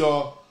send it to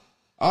y'all.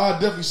 I'll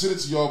definitely send it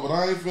to y'all, but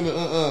I ain't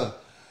finna.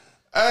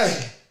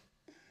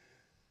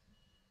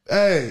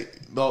 Hey.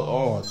 Dog,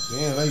 oh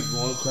damn, they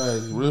going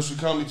crazy. Real shit,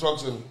 comedy, talk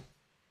to me.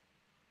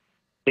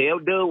 They'll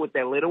do with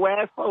that little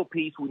ass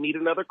 4-piece. We need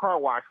another car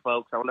wash,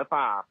 folks, on the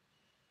 5.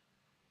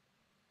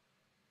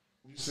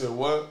 You said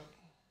what?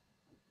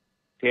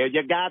 Tell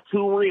your guy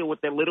Too Real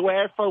with that little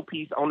ass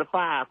 4-piece on the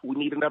 5. We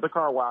need another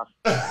car wash.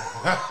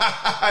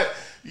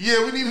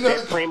 Yeah, we need another.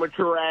 That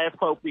premature ass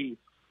 4-piece.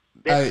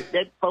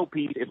 That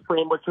 4-piece is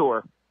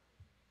premature.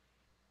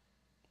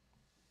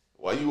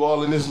 Why you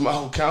all in this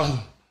mouth, counting?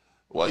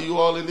 Why you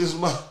all in this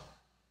mouth?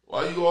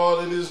 Why you all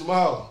in this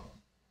mouth?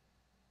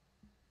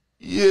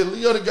 Yeah,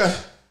 Leo the guy.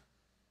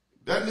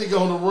 That nigga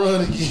on the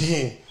run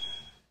again.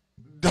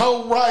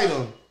 Don't write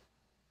him.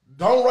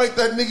 Don't write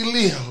that nigga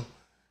Leo.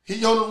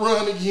 He on the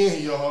run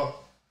again, y'all.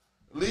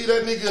 Leave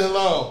that nigga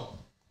alone.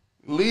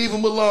 Leave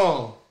him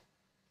alone.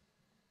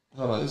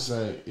 Hold on,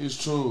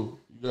 it's true.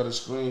 You got a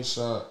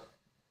screenshot.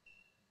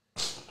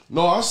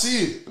 No, I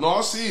see it. No,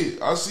 I see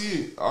it. I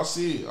see it. I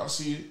see it. I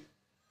see it.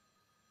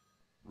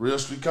 Real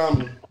Street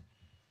Comedy.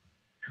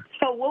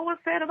 So what was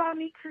said about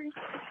Neetry?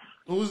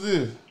 Who's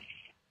this?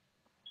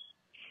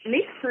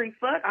 Neetry,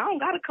 fuck. I don't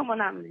gotta come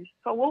anonymous.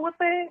 So what was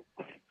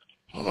said?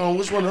 Hold on,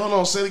 which one? Hold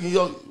on, say it again.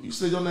 Yo, you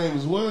said your name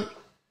is what?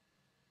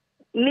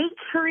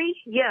 Neetry,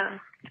 yeah.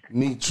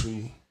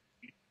 Neetry.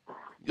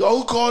 Yo,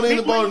 who called in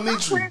about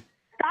Neetry?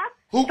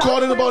 Who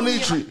called in about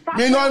Neetry?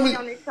 You know how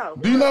many?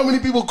 Do you know how many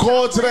people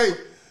called today?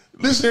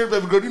 Listen here,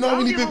 baby girl. Do you know how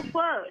many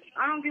people?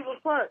 I don't give a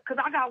fuck, because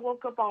I got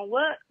woke up on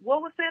what?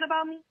 What was said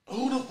about me?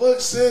 Who the fuck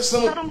said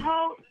something? Tell them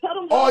hoes.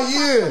 Oh,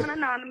 yeah. Coming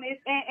anonymous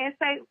and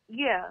say,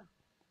 yeah.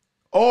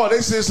 Oh,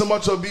 they said something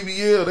about your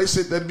BBL. They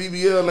said that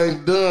BBL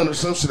ain't done or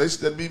some shit. They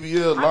said that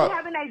BBL I lot. be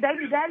having they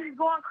baby daddies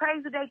going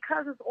crazy, they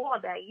cousins, all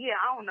that. Yeah,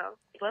 I don't know.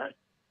 But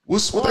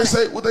What they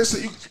say? What they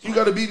say? You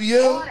got a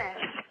BBL? all that.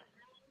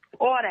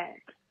 All that.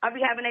 I be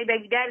having they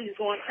baby daddies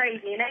going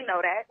crazy, and they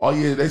know that. Oh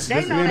yeah, they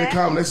said in the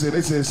comment.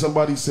 They said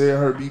somebody said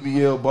her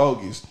BBL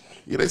bogus.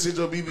 Yeah, they said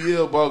your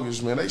BBL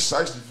bogus, man. They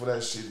shiesty for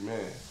that shit, man.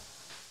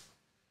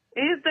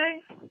 Is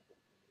they?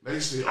 They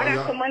said I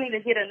got some money to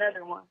get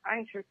another one. I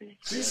ain't tripping.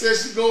 She said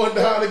she going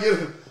down to get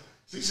it.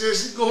 She said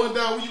she going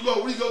down. Where you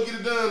go? Where you go get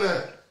it done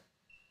at?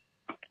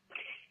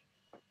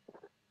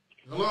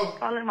 Hello?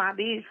 Y'all in my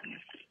business.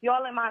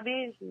 Y'all in my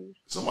business.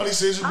 Somebody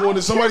says you're going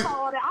to somebody.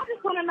 I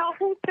just want to know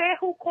who said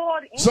who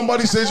called.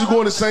 Somebody says you're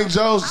going to St.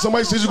 Joseph.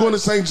 Somebody says you're going to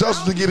St.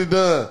 Joseph to get it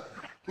done.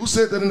 Who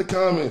said that in the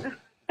comment?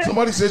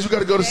 Somebody says you got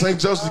to go to St.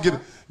 Joseph to get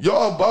it.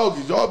 Y'all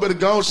bogus. Y'all better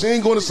go. She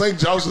ain't going to St.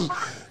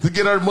 Joseph to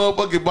get her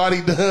motherfucking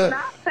body done.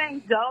 Not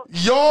St.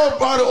 Joseph. Y'all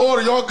by the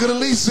order. Y'all could at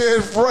least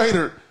said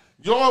freighter.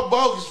 Y'all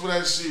bogus for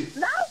that shit.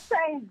 Not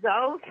St.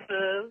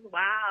 Joseph.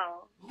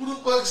 Wow. Who the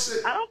fuck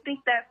said? I don't think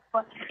that's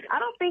funny. I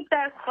don't think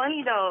that's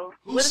funny though.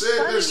 Who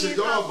said that shit?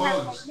 Y'all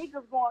bogus.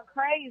 Niggas going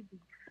crazy.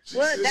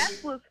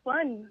 That's what's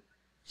funny.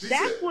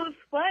 That's what's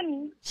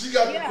funny. She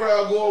got the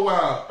crowd going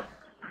wild.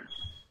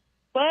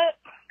 But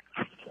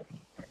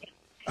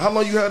how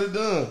long you had it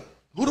done?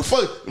 Who the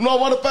fuck? No,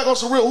 matter of fact, on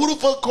some real. Who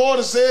the fuck called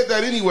and said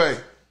that anyway?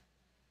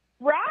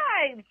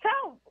 Right.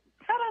 Tell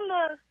them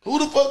the. Who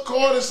the fuck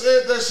called and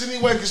said that shit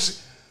anyway?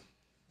 Cause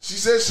she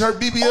said her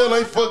BBL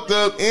ain't fucked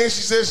up, and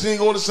she said she ain't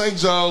going to St.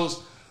 John's.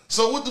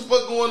 So what the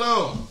fuck going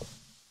on?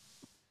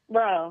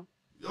 Bro.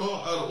 Y'all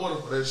out of order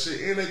for that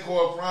shit. And they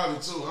called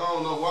private too. I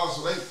don't know why.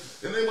 So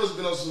they must have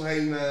been on some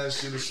hating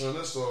ass shit or something.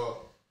 That's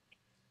all.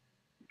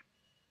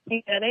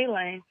 Yeah, they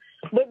lame.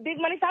 But Big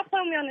Money, stop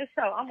playing me on this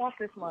show. I'm off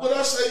this month. But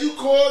I said you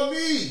called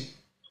me.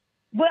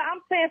 But I'm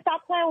saying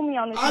stop playing with me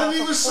on this show. I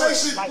didn't even say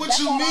shit. Like, what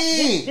you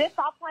mean? Just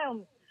stop playing with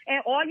me.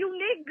 And all you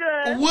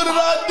niggas. What did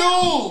I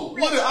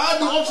do? What did I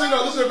do? I'm saying,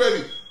 no, listen,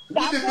 baby.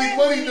 What did Big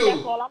Money do?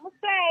 That's all I'm going to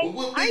say.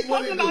 What I ain't Big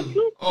Money talking about do?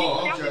 you.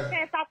 Oh, I'm okay. just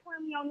saying stop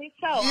playing me on this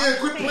show. Yeah,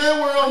 quit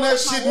playing with her on that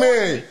shit,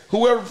 man.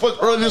 Whoever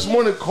fuck early this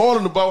morning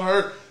calling about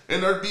her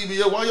and her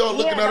BBL. Why y'all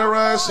looking at her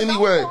ass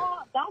anyway?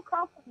 Don't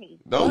come for me.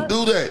 Don't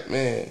do that,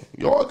 man.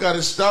 Y'all got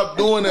to stop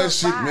doing that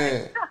shit,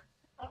 man.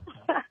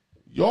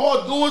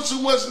 Y'all doing too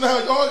much now.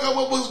 Y'all got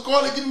motherfuckers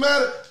calling getting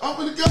mad at. I'm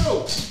finna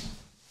go.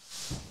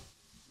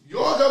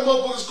 Y'all got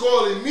motherfuckers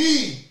calling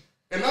me,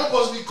 and I'm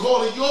supposed to be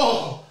calling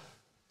y'all.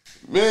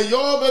 Man,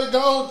 y'all better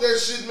go with that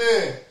shit,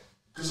 man.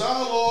 Because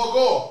I'll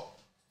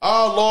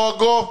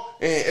log off,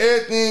 and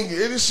everything,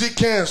 this shit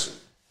canceled.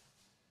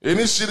 And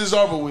this shit is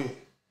over with.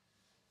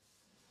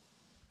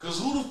 Because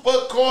who the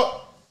fuck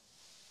called?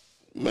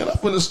 Man, I'm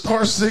finna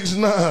start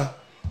 6'9".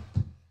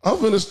 I'm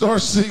finna start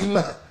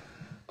 6'9".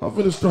 I'm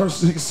finna start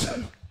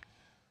 6'7".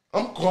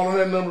 I'm calling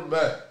that number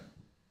back.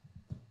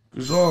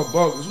 Because y'all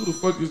bogus. Who the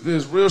fuck is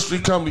this? Real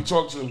Street Comedy,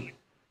 talk to me.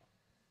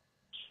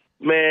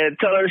 Man,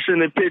 tell her to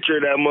send a picture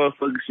of that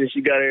motherfucker since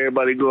she got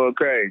everybody going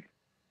crazy.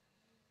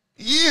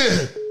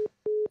 Yeah.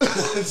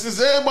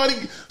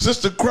 Since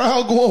the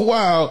crowd going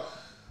wild,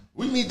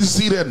 we need to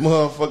see that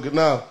motherfucker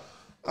now.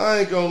 I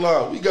ain't gonna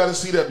lie. We gotta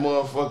see that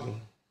motherfucker.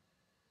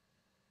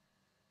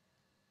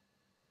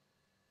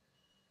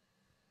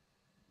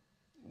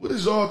 What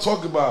is y'all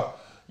talking about?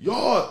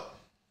 Y'all,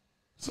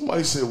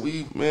 somebody said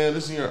man,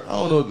 listen here. I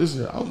don't know,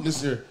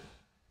 listen here.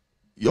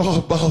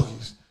 Y'all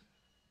bogus.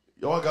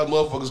 Y'all got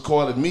motherfuckers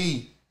calling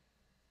me.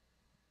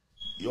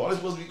 Y'all ain't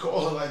supposed to be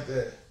calling like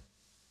that.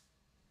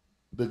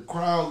 The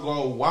crowd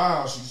going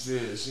wild, she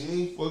said. She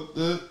ain't fucked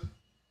up.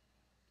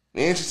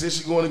 And she said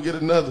she going to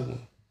get another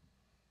one.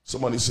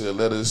 Somebody said,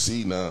 let us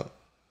see now.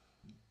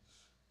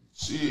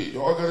 Shit,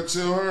 y'all gotta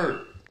tell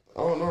her.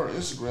 I don't know her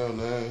Instagram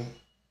name.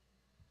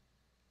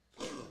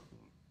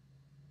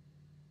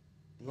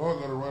 Y'all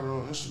gotta write her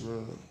on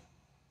Instagram.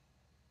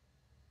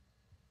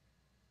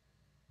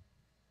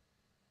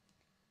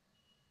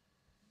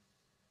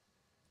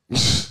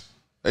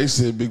 They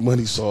said Big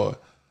Money saw it.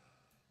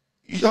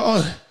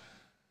 Y'all,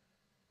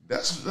 I'm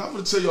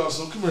gonna tell y'all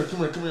something. Come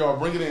here, y'all.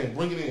 Bring it in.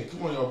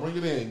 Come on, y'all, bring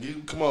it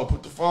in. Come on,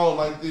 put the phone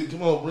like this.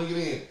 Come on, bring it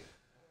in.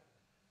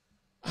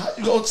 How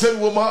you gonna tell me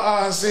what my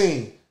eyes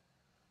seen?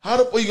 How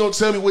the fuck you gonna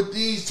tell me what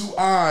these two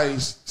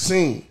eyes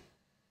seen?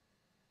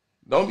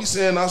 Don't be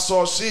saying I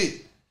saw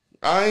shit.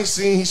 I ain't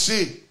seen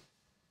shit.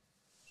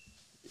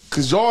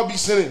 Cause y'all be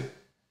sending.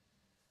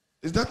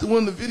 Is that the one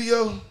in the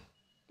video?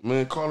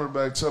 Man, call her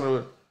back, tell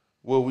her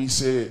what we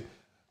said.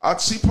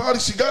 She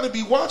gotta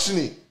be watching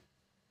it.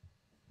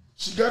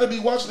 She gotta be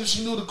watching it.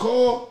 She knew the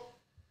call.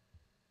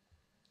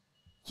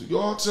 So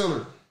y'all tell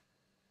her.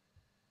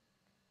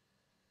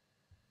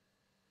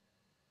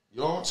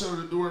 Y'all tell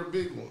her to do her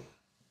big one.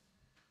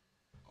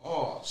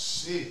 Oh,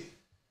 shit.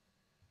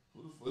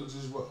 Who the fuck is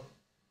this? What?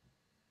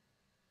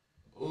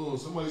 Oh,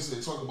 somebody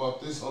said talk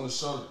about this on the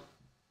show.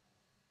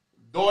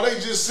 Dog, they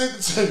just sent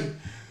it to me.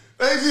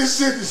 They just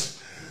sent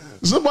this.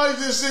 Somebody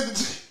just sent it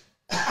to me.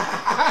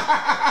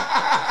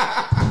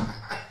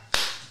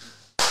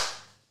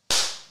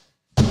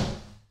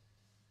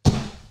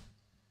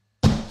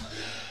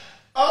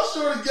 I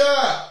swear to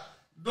God,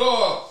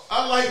 dog,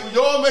 I like when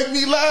y'all make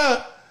me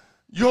laugh.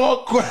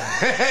 Y'all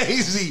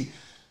crazy.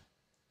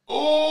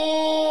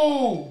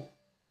 Oh.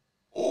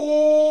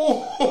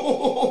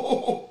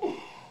 Oh.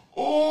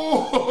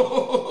 Oh.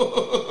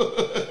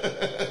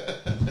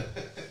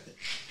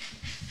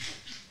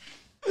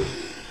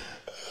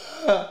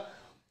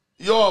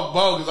 Y'all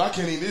bogus. I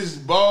can't even. This is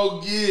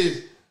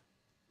bogus.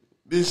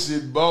 This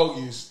shit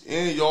bogus.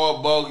 And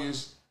y'all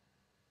bogus.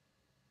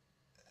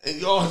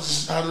 And y'all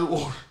just out of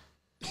order.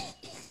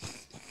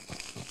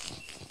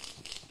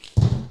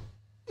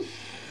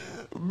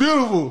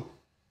 Beautiful.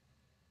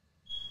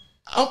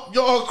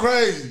 Y'all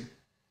crazy.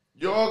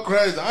 Y'all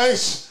crazy. I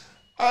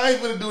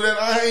ain't gonna do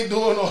that. I ain't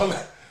doing all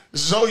that.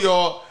 Show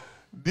y'all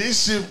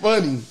this shit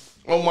funny.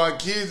 On my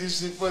kids,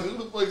 this shit funny. Who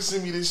the fuck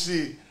sent me this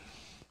shit?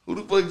 Who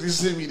the fuck just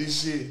sent me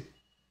this shit?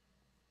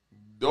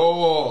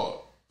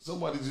 Dog.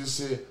 Somebody just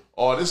said,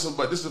 oh, this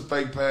is a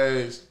fake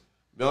page.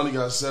 They only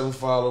got 7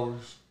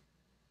 followers.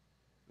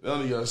 They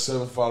only got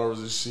 7 followers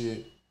and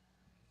shit.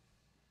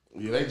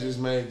 Yeah, they just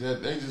made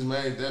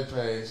that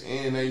page,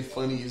 and they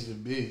funny as a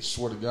bitch.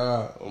 Swear to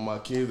God, on my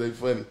kids, they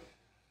funny.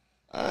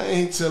 I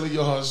ain't telling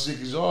y'all shit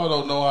because y'all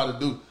don't know how to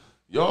do.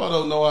 Y'all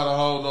don't know how to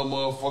hold no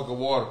motherfucking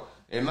water,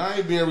 and I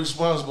ain't being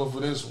responsible for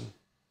this one.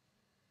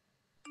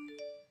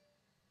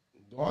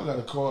 Dog, I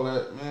gotta call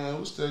that man.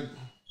 What's that?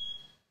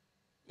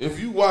 If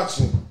you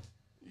watching,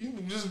 you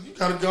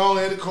gotta go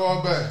ahead and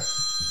call back.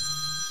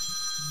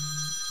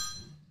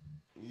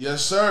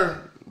 Yes,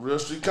 sir. Real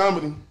Street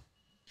Comedy.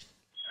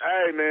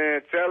 Hey,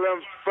 man, tell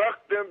them,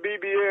 fuck them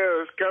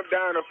BBLs. Come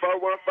down to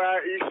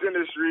 415 East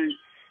Center Street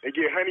and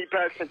get honey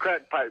packs and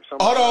crack pipes.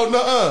 Hold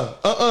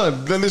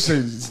on,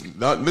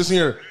 Listen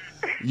here.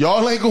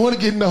 Y'all ain't going to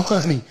get no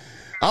honey.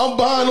 I'm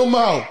buying them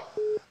out.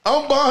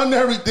 I'm buying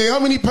everything. How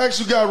many packs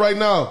you got right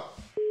now?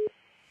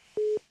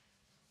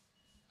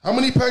 How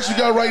many packs you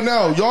got right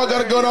now? Y'all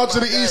got to go down to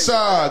the east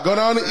side. Go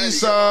down to the east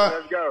side.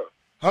 Let's go.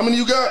 How many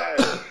you got?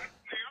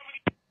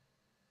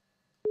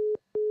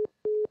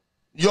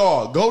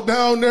 Y'all, go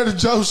down there to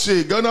Joe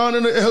shit. Go down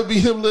in the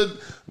LBM.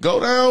 Go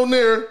down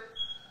there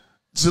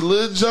to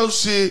Lil Joe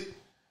shit.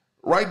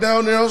 Right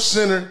down there on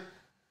center.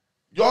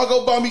 Y'all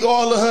go buy me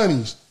all the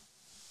honeys.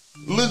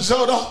 Lil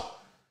Joe,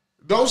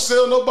 don't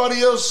sell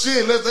nobody else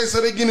shit unless they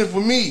say they getting it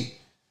for me.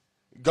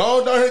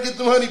 Go down here and get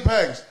them honey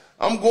packs.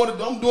 I'm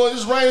doing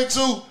this raining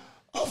too.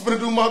 I'm finna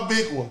do my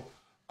big one.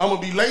 I'm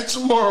gonna be late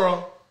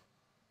tomorrow.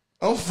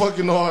 I'm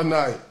fucking all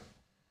night.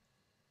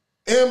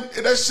 And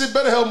that shit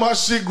better help my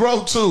shit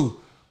grow too.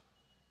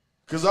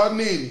 Cause I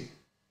need it.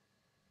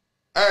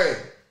 Hey.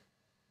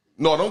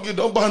 No,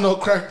 don't buy no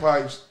crack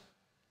pipes.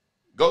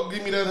 Go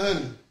give me that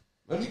honey.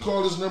 Let me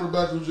call this number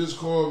back who just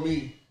called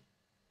me.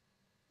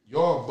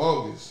 Y'all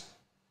bogus.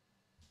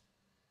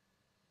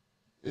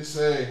 It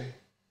say,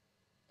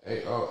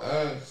 hey,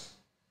 Ags.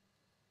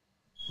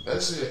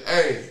 That's it.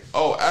 Hey,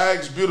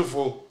 Ags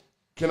beautiful.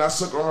 Can I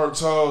suck on her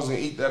toes and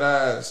eat that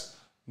ass?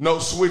 No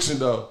switching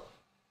though.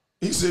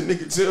 He said,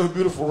 nigga, tell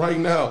beautiful right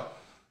now.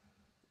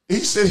 He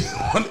said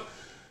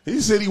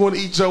he want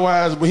to eat your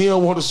ass, but he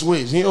don't want to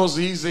switch. He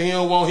said he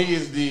don't want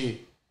his dead.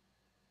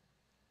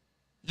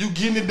 You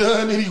getting it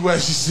done anyway,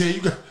 she said.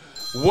 You got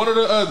one or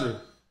the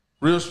other.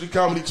 Real Street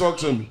Comedy, talk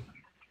to me.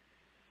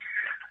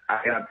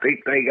 I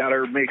think they got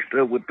her mixed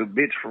up with the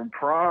bitch from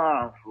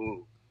Prom,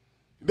 fool.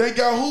 They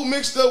got who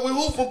mixed up with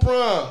who from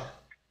Prom?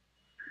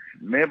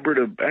 Remember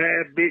the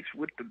bad bitch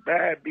with the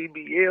bad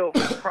BBL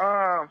from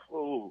Prom,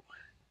 fool.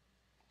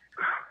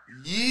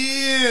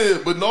 Yeah,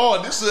 but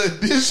no, this is an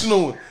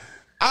additional one.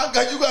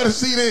 You got to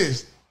see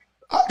this.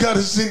 I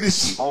gotta send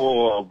this shit.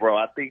 Oh, bro,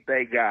 I think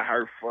they got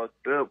her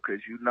fucked up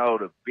because you know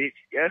the bitch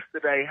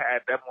yesterday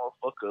had that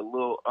motherfucker a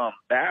little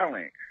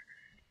unbalanced.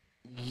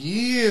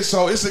 Yeah,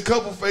 so it's a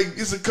couple fucked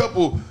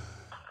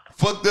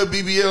up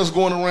BBLs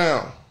going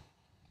around.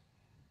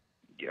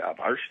 Yeah,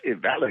 her shit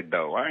valid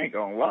though. I ain't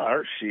gonna lie,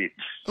 her shit.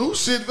 Who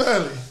shit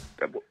valid?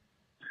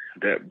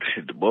 The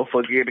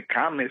motherfucker in the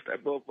comments,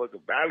 that motherfucker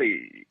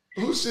valid.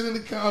 Who shit in the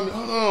comments?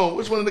 Hold on,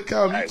 which one in the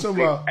comments you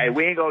talking about? Hey,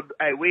 we ain't gonna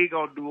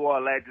do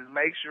all that. Just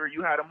make sure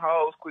you have them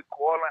hoes quit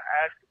calling,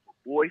 asking for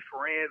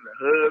boyfriends and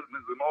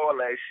husbands and all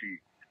that shit.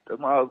 Them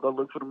hoes go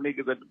look for them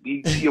niggas at the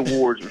BET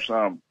Awards or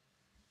something.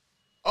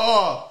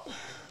 Oh,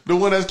 the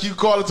one that keep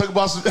calling, talking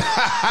about some.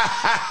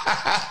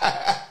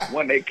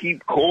 When they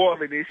keep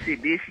calling this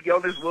shit, then she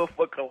on this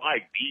motherfucker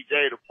like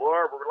DJ the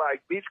Barber.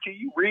 Like, bitch, can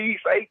you read?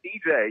 Say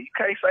DJ. You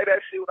can't say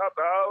that shit without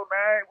the whole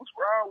name. What's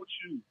wrong with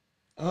you?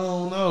 I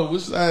don't know.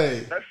 What's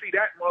that? Let's see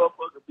that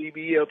motherfucker,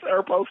 BBL. Tell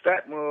her post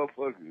that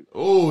motherfucker.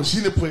 Oh,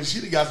 she done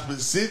got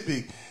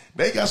specific.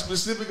 They got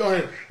specific on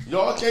here.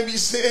 Y'all can't be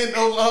saying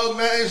no long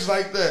names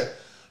like that.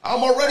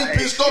 I'm already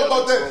pissed off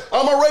about that.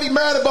 I'm already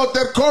mad about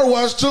that car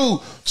wash too.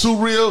 Too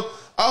real.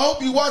 I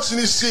hope you watching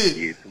this shit.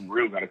 Yeah, Too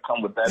Real gotta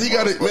come with that. He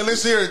got it, man.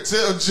 Let's hear it.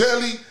 Tell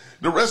Jelly,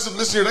 the rest of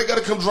listen here. They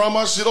gotta come dry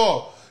my shit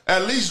off.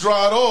 At least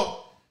dry it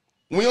off.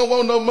 We don't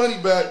want no money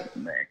back.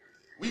 Man.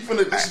 We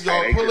finna listen,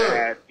 y'all. They Pull could up.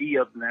 have D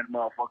up in that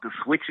motherfucker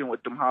switching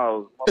with them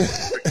hoes.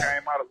 Motherfucker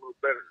came out a little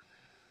better.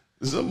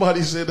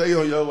 Somebody said they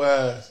on your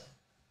ass.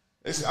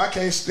 They said I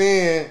can't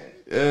stand.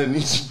 Hey,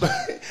 Nietzsche,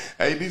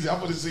 I'm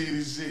finna see you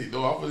this shit.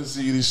 No, I'm finna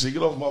see you this shit.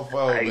 Get off my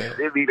phone, Hey, man.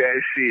 send me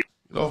that shit.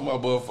 Get off my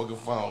motherfucking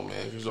phone,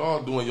 man. Because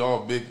y'all doing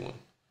y'all big one.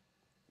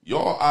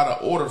 Y'all out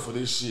of order for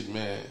this shit,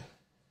 man.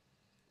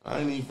 I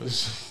ain't even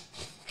finna.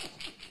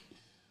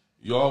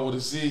 Y'all would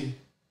have seen.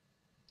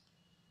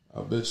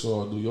 I bet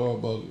y'all do. Y'all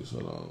bogus.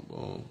 Hold on,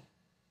 boom.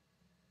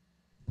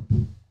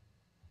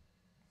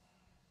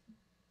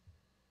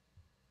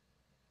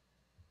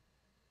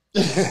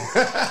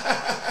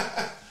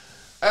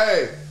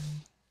 Hey,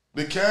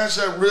 the Cash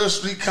App Real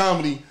Street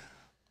Comedy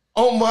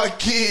on my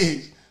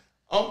kids.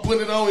 I'm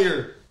putting it on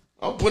here.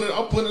 I'm putting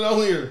it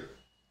on here.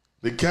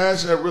 The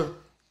Cash App Real.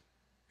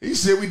 He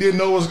said we didn't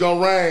know it was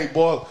gonna rain,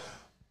 boy.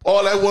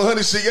 All that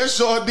 100 shit. Yes,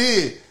 y'all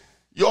did.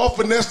 Y'all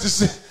finessed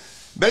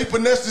the. They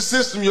finessed the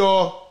system,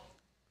 y'all.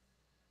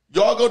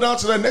 Y'all go down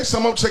to that next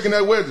time I'm checking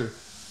that weather.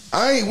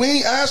 We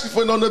ain't asking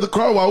for no another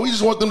car wash. We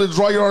just want them to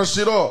dry your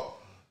shit off.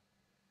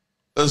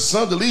 Or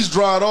something, at least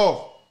dry it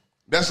off.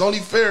 That's only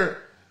fair.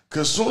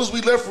 Cause as soon as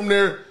we left from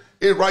there,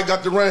 it right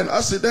got the rain.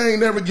 I said, they ain't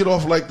never get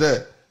off like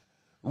that.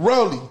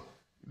 Rowley,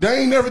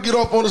 they ain't never get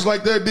off on us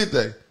like that, did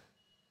they?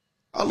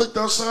 I looked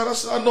outside, I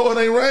said, I know it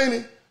ain't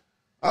raining.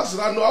 I said,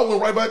 I know. I went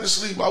right back to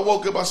sleep. I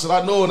woke up, I said,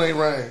 I know it ain't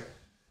raining.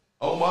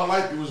 All my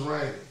life it was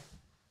raining.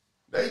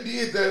 They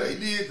did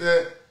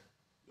that.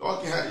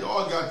 Y'all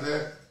got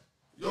that.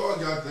 Y'all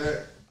got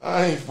that.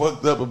 I ain't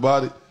fucked up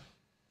about it.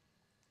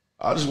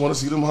 I just want to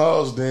see them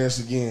hoes dance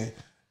again.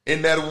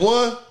 And that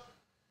one,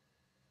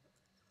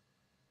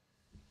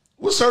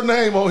 what's her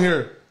name on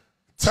here?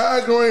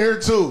 Tiger in here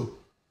too.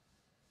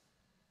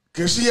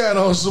 Cause she had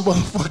on some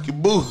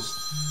motherfucking boots.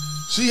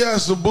 She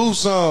had some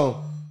boots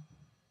on.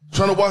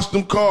 Trying to wash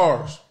them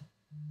cars.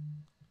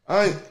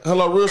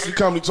 Hello, Real Street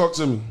Comedy, talk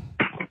to me.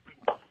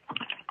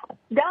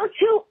 Don't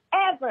you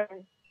ever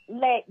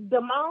let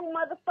Damone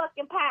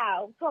motherfucking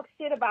Powell talk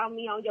shit about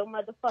me on your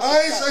motherfucking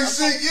I ain't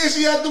say shit. Yeah,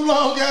 she had them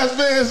long ass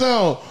vans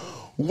on.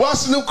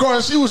 Washing them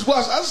cars. She was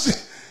washing. I said,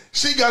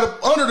 she got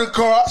it under the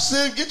car. I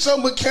said, get your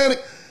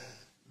mechanic.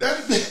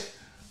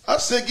 I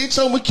said, get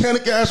your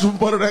mechanic ass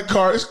from under that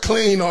car. It's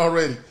clean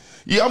already.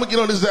 Yeah, I'm going to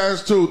get on his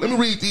ass too. Let me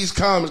read these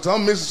comments.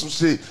 I'm missing some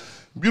shit.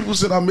 Beautiful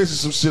said I'm missing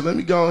some shit. Let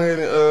me go ahead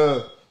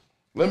and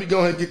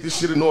get this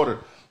shit in order.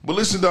 But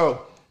listen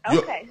though.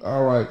 Okay.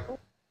 All right.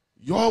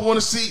 Y'all want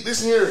to see,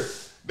 listen here.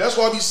 That's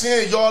why I be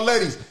saying, y'all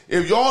ladies,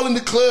 if y'all in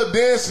the club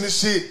dancing and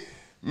shit,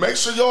 make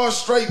sure y'all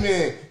straight,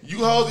 man.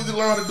 You hoes need to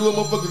learn how to do a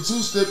motherfucking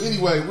two-step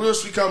anyway. Real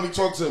Street Comedy,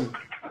 talk to me.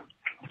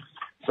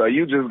 So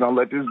you just gonna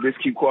let this bitch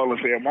keep calling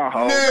saying my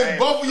whole Man,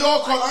 both of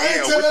y'all call. I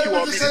ain't tell that bitch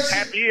bitch to to say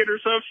tap shit. in or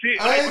some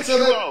shit. I ain't tell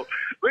that.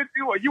 What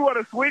you want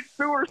to switch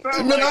to or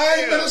something? Man, like I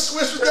ain't that? gonna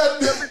switch with that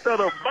bitch. To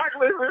the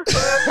backlist or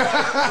something.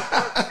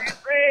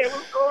 Man,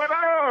 what's going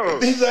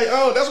on? He's like,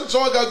 oh, that's what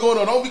y'all got going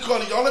on. Don't be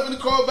calling. Y'all let me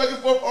call back and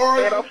forth. All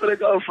right. Man, I'm finna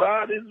go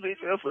find this bitch.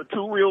 That's a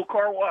Too Real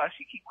car wash.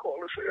 She keep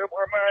calling saying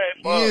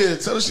my name. Yeah,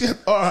 tell her she.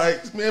 All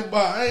right, man. Bye.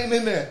 I ain't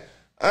in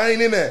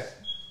that.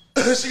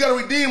 She gotta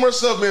redeem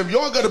herself, man. If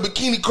y'all got a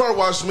bikini car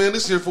wash, man.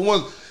 Listen here for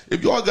one.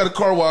 If y'all got a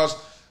car wash,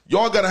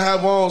 y'all gotta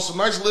have on some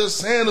nice little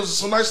sandals and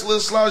some nice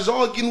little slides.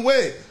 Y'all getting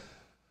wet.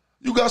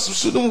 You got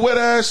some them wet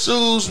ass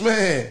shoes,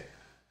 man.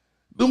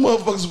 Them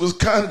motherfuckers was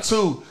kind of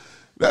too.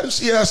 That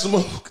she had some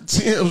motherfucking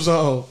Timbs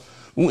on.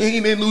 We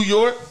ain't in New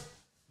York.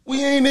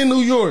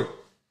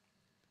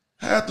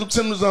 Had them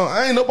Timbs on.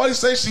 I ain't nobody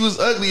say she was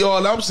ugly,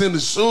 y'all. I'm saying the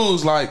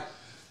shoes, like,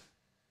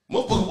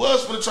 motherfucker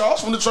was finna try. I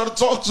was finna try to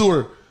talk to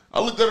her. I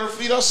looked at her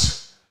feet.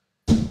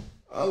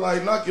 I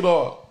like, knock it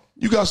off.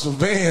 You got some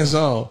Vans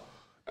on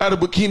at a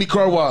bikini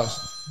car wash.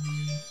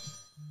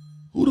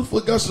 Who the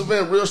fuck got some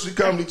Vans? Real Street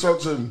Comedy, talk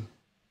to me.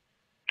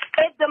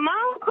 If the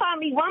mom call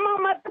me one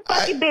more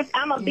motherfucking bitch,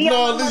 I'ma be No,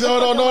 on my listen,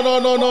 hold on,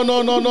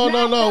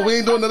 no. We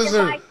ain't doing that.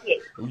 Listen,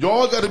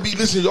 y'all gotta be,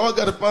 listen, y'all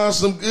gotta find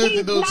some good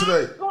to do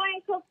today.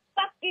 going to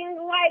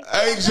fucking like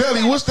Hey,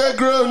 Jelly, what's that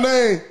girl's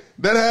name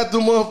that had the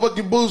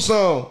motherfucking boots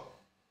on?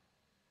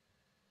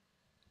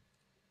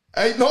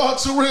 Hey, no,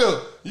 too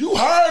real. You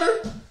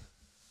heard her.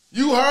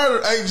 You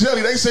heard her. Hey,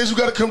 Jelly, they said you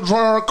gotta come dry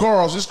our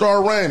cars. It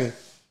started raining.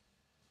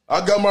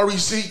 I got my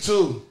receipt,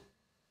 too.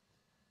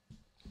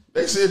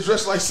 They said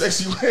dress like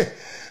Sexy Red.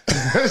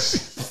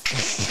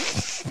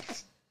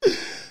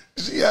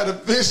 She had a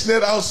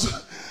fishnet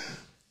outside.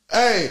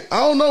 Hey, I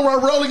don't know why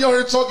Rolling on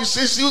here talking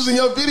shit. She was in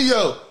your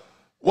video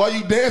while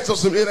you danced on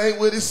some It Ain't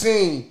What It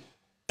Seemed.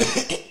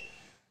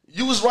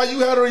 You was right. You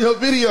had her in your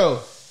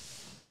video.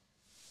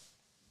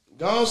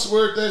 Don't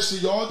swear at that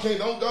shit. Y'all can't.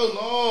 Don't go.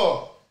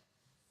 No.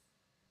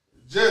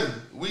 Jelly,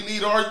 we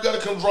need our. You got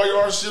to come dry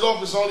your shit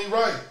off. It's only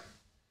right.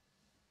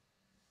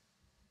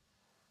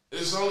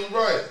 It's only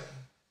right.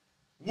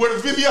 Where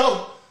the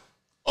video?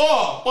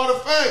 Oh, matter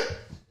of fact,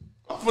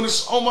 I'm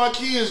finna on my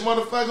kids.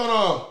 Matter of fact, hold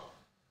on.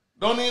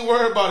 Don't even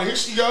worry about it. Here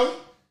she go.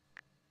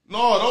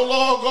 No, don't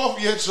log off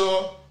yet,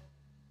 y'all.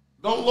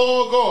 Don't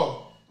log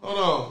off. Hold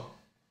on.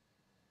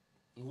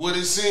 What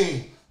it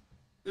seemed.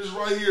 It's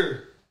right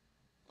here.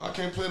 I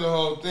can't play the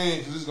whole thing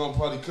because it's gonna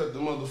probably cut the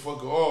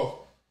motherfucker off.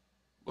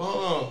 But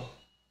hold on.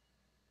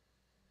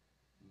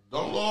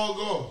 Don't log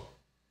off.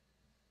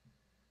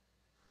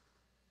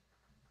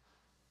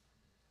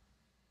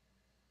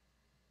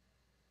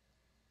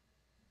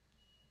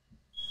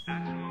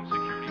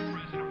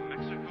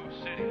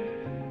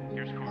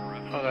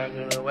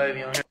 Okay, good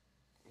wavy on here.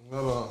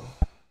 Hold on.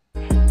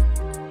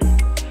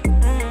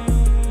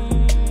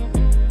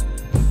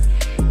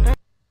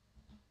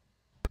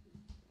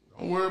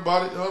 Don't worry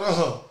about it. Hold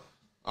on.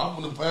 I'm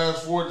finna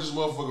fast forward this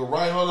motherfucker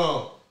right. Hold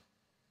on.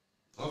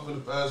 I'm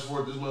finna fast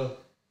forward this motherfucker.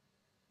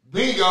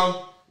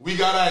 Bingo. We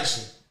got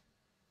action.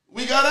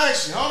 We got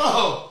action. Hold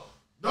on.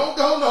 Don't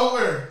go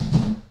nowhere.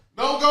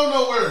 Don't go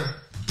nowhere.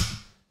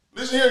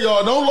 Listen here,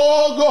 y'all. Don't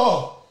log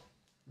off.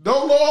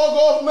 Don't log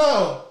off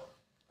now.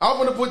 I'm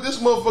gonna put this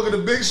motherfucker the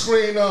big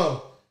screen on.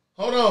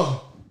 Hold on.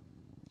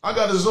 I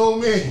gotta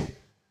zoom in.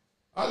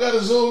 I gotta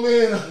zoom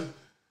in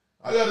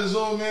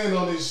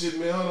on this shit,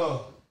 man. Hold on.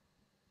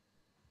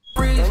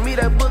 Hand me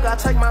that book, I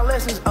take my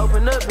lessons,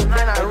 open up, and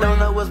then I don't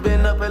know what's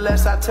been up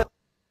unless I tell.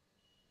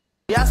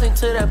 Y'all sing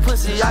to that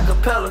pussy,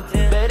 acapella.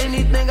 Bet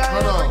anything I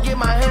ever get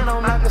my hand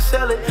on, I can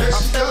sell it. I'm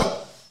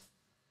still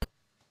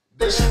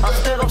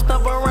don't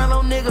stump around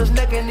on niggas'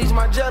 neck and these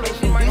my jelly.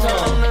 These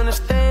don't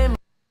understand me.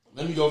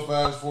 Let me go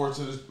fast forward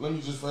to this. Let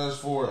me just fast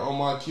forward on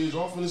my kids.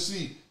 Y'all finna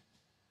see.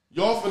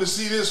 Y'all finna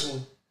see this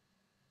one.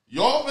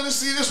 Y'all finna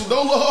see this one.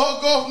 Don't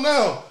log off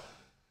now.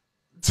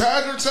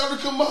 Tag her, tell her,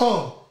 come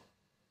on.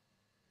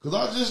 Because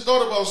I just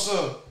thought about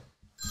something.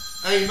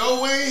 Ain't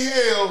no way in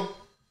hell.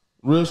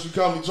 Real, she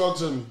called me, talk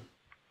to me.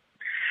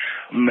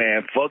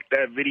 Man, fuck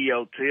that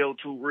video. Tell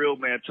Too Real,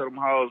 man. Tell them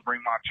hoes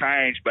bring my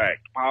change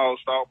back. Them hoes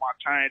stole my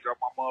change off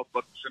my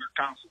motherfucking center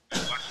console.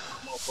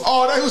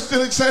 Oh, they was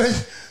still excited.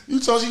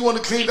 You told you want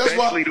to clean. That's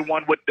especially why. The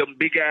one with them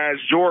big ass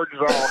Jordans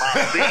on.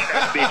 I seen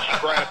that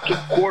bitch grab 2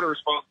 quarters.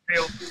 Folks,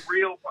 Tell Too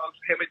Real. Folks,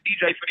 him and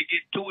DJ finna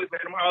get to it,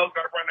 man. Them hoes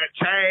gotta run that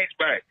change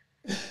back.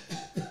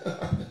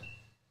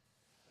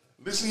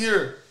 Listen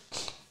here.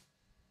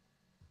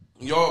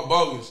 Y'all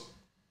bogus.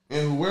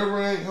 And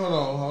whoever ain't, hold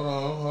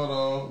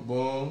on.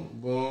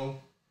 Boom.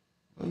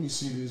 Let me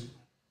see this.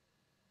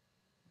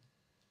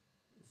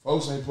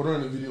 Folks ain't put her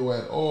in the video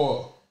at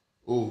all.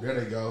 Oh, there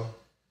they go.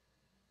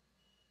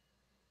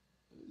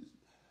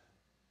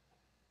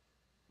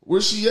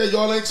 Where's she at?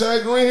 Y'all ain't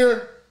tagged her in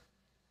here?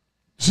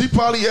 She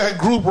probably at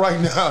group right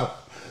now.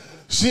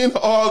 She in the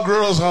all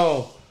girls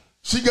home.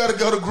 She got to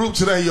go to group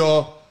today,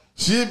 y'all.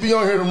 She'll be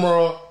on here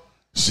tomorrow.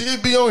 She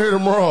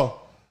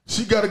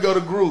got to go to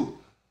group.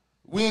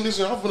 We ain't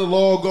listening. I'm finna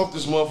log off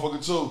this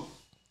motherfucker too.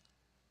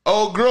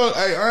 Old girl,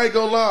 hey, I ain't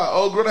gonna lie.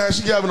 Old girl,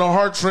 she having a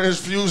heart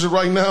transfusion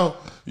right now.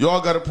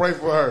 Y'all gotta pray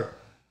for her.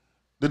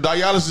 The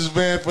dialysis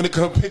van finna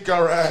come pick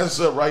our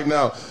ass up right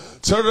now.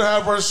 Tell her to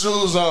have her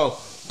shoes on.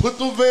 Put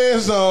them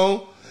Vans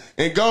on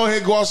and go ahead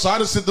and go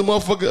outside and sit the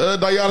motherfucking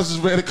dialysis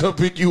van to come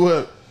pick you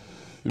up.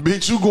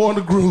 Bitch, you going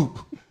to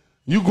group.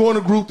 You going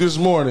to group this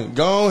morning.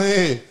 Go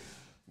ahead.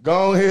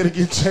 Go ahead and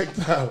get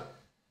checked out.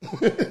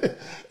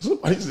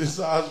 Somebody said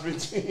size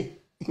 15.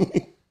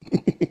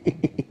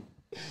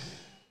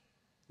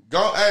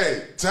 Go,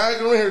 hey, tag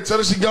her in here. Tell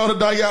her she going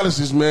to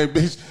dialysis, man,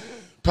 bitch.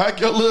 Pack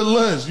your little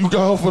lunch. You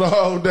gone for the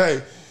whole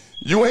day.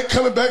 You ain't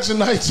coming back to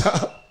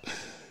nighttime.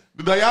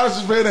 The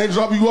dialysis van ain't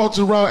dropping you off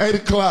to around 8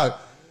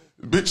 o'clock.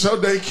 Bitch, your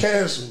day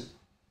canceled.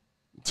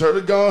 Tell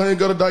her to go ahead and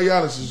go to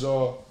dialysis,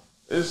 y'all.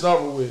 It's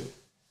over with.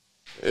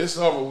 It's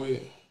over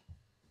with.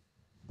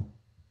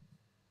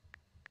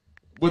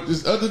 But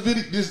this other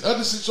video, this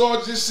other shit y'all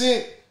just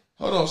sent,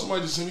 hold on,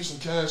 somebody just sent me some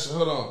cash.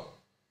 Hold on.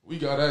 We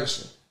got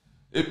action.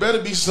 It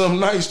better be something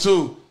nice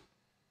too.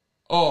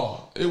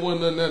 Oh, it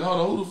wasn't nothing that.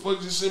 Hold on, who the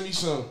fuck just sent me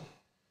something?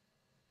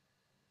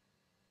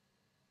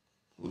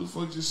 Who the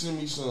fuck just sent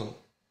me something?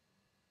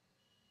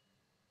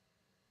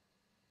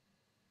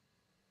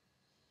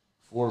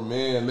 For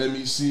man, let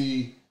me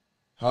see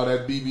how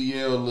that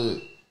BBL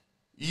look.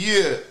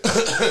 Yeah.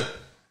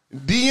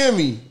 DM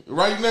me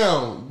right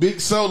now. Big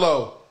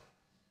Solo.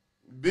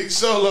 Big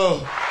Solo.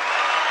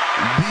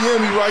 DM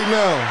me right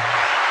now.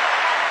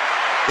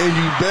 And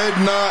you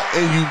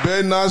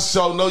better not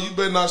show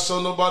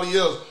nobody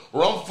else.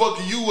 Or I'm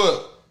fucking you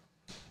up.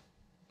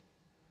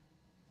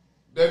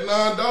 That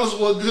 $9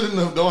 wasn't good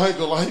enough, though. I ain't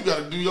gonna lie. You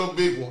gotta do your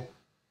big one.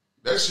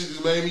 That shit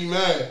just made me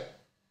mad.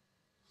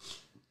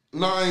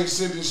 Nah, I ain't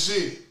sending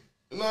shit.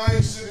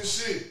 That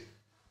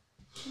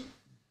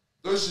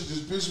shit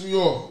just pissed me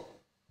off.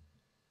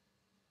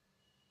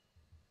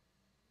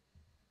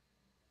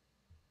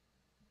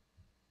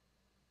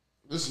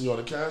 Listen, y'all,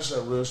 the Cash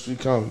App Real Street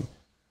Comedy.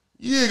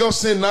 You ain't gonna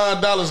send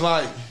 $9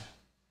 like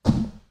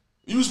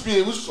you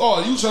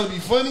trying to be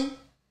funny?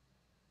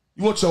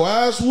 You want your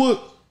ass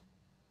whooped?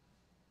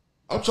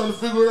 I'm trying to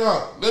figure it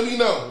out. Let me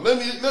know. Let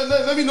me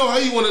know how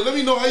you want to. Let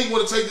me know how you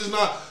want to take this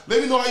 $9.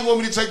 Let me know how you want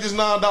me to take this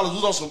 $9.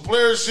 Was on some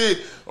player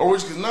shit or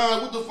which cause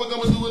 $9? What the fuck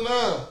I'm gonna do with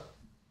 $9?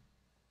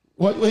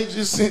 Why you ain't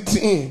just sent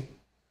 10?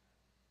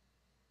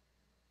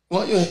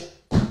 Why you ain't?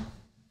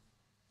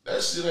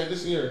 That shit ain't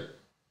this here.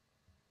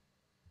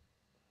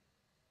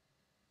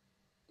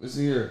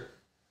 Listen here.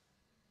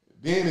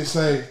 Then it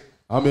say,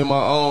 I'm in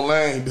my own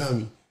lane,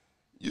 dummy.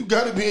 You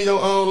gotta be in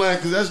your own lane,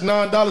 cause that's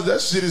 $9.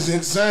 That shit is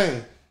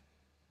insane.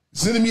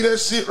 Sending me that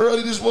shit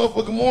early this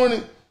motherfucking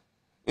morning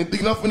and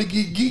thinking I'm finna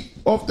get geek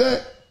off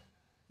that.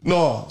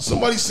 No,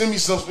 somebody send me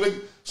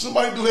something.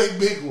 Somebody do that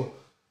big one.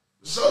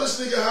 Show this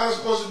nigga how it's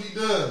supposed to be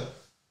done.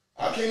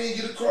 I can't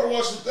even get a car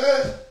wash with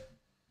that.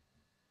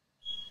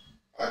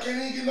 I can't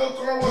even get no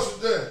car wash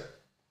with that.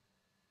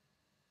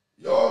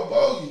 Y'all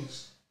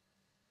bogus.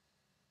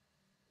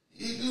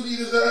 He do need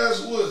his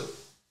ass whooped.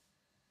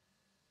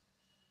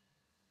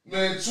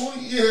 Man,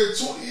 20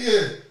 years.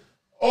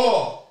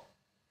 Oh,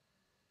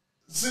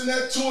 send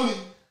that 20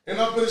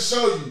 and I'm gonna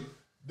show you.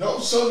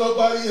 Don't show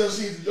nobody else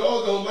either.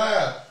 Y'all gonna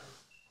laugh.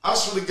 I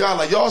swear to God,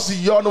 like y'all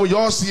see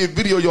a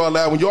video, y'all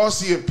laugh. When y'all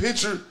see a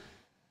picture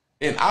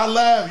and I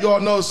laugh,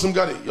 y'all know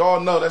y'all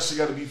know that shit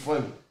gotta be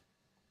funny.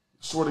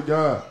 Swear to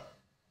God.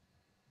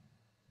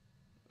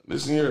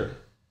 Listen here.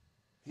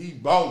 He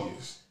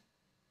bogus.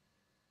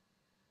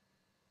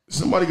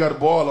 Somebody got a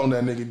ball on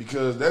that nigga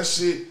because that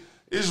shit,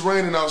 it's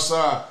raining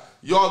outside.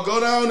 Y'all go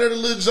down there to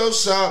Lil Joe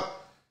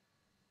shop,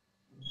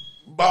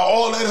 buy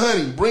all that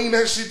honey. Bring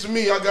that shit to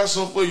me. I got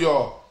something for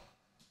y'all.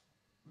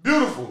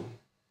 Beautiful.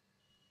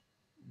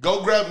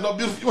 Go grab, no,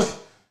 beautiful,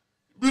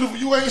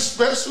 you ain't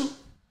special.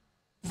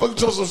 Fuck you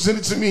told some send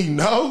it to me.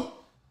 No,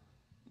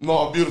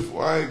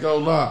 beautiful. I ain't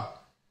gonna lie.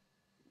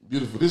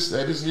 Beautiful.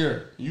 This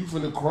here. You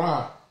finna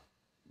cry.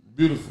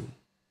 Beautiful.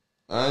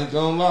 I ain't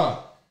gonna lie.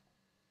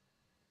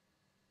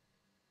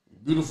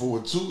 Beautiful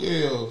with 2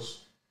 L's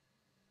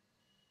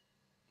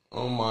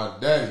on my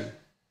daddy.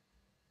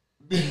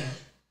 Beautiful,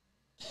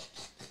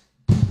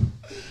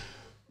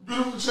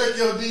 check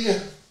your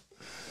DM.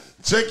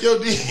 Check your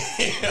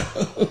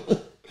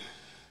DM.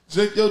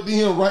 Check your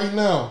DM right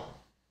now.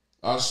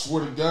 I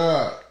swear to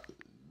God,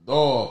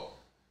 dog.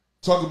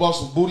 Talk about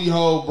some booty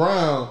hole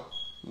brown.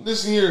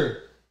 Listen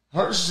here.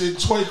 Her shit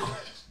toy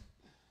crest.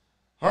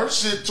 Her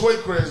shit toy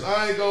crest.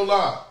 I ain't gonna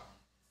lie.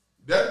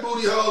 That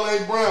booty hole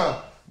ain't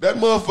brown. That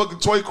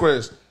motherfucking toy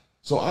crest.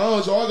 So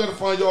y'all gotta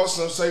find y'all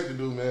something safe to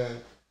do, man.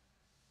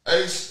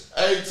 Hey,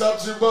 Top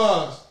Tier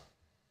Bonds.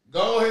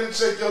 Go ahead and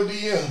check your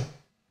DM.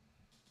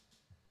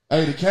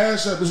 Hey, the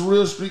Cash App is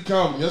Real Street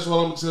Comedy. That's what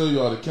I'm gonna tell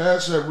y'all. The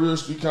Cash App Real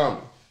Street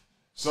Comedy.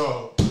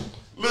 So,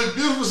 look,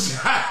 beautiful.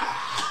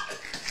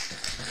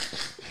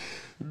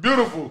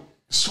 Beautiful.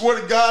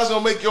 Swear to God, it's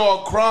gonna make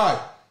y'all cry.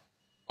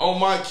 On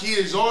my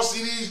kids. Y'all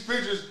see these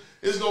pictures,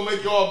 it's gonna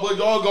make y'all, but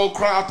y'all gonna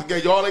cry out the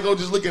gate. Y'all ain't gonna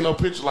just look at no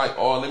picture like,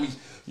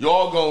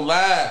 y'all gonna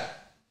laugh.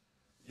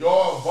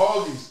 Y'all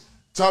bogus.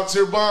 Top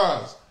Tier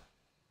Bonds.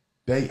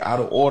 They out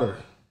of order.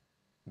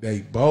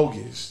 They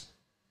bogus.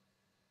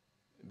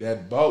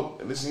 That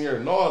boat. Listen here.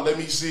 No, let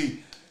me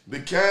see.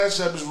 The Cash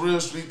App is Real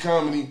Street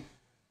Comedy.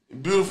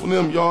 Beautiful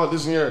them, y'all.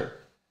 Listen here.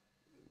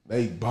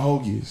 They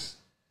bogus.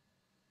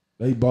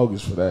 They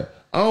bogus for that.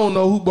 I don't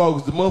know who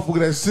bogus. The motherfucker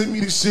that sent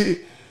me the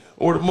shit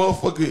or the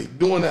motherfucker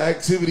doing the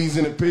activities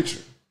in the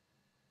picture.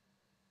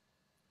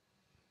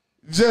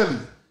 Jelly.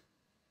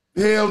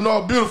 Hell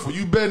no, beautiful.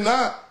 You better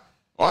not.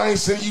 Or I ain't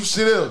sending you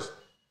shit else.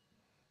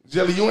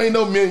 Jelly, you ain't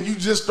no man. You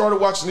just started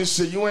watching this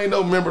shit. You ain't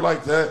no member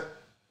like that.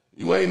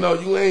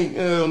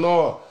 Hell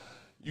no.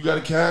 You got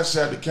a Cash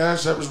App. The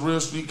Cash App is Real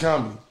Street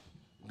Comedy.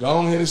 Go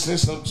ahead and send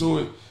something to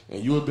it,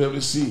 and you will be able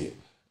to see it.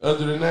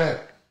 Other than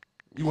that,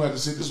 you gonna have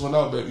to sit this one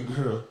out, baby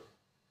girl.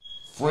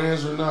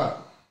 Friends or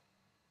not.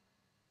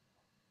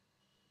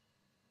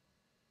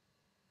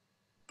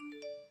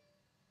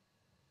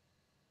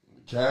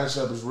 The Cash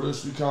App is Real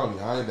Street Comedy.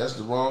 That's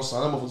the wrong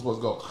sign. That motherfucker's supposed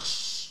to go.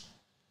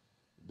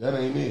 That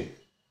ain't it.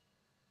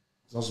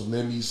 It's also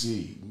let me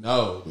see.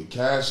 No, the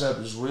Cash App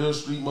is Real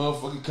Street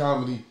Motherfucking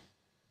Comedy.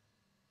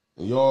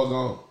 And y'all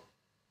gone.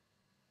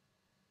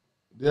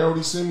 They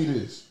already sent me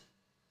this.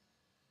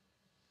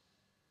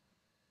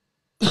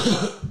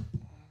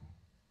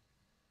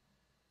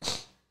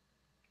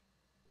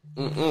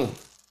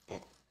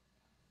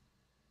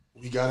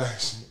 We got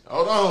action.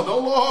 Hold on,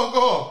 don't log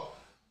off.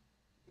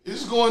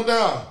 It's going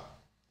down.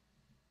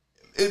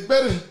 It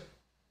better,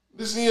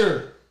 listen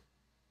here.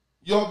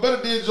 Y'all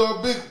better did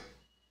y'all big.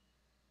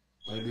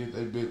 They did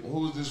they big.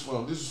 Who is this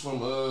from? This is from,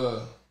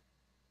 who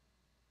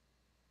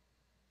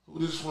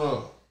this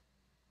from?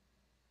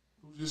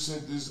 Who just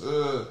sent this,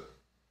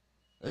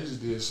 they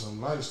just did something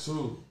nice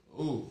too.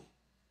 Ooh.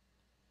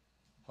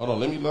 Hold on,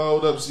 let me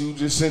load up, see who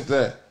just sent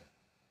that.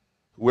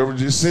 Whoever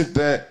just sent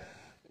that,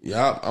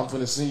 yeah, I'm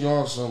finna send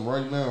y'all something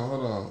right now.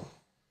 Hold on.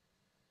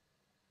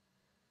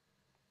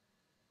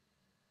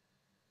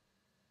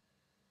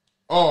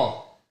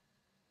 Oh.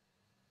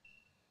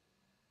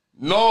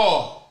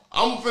 No.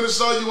 I'm finna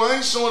show you. I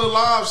ain't showing the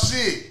live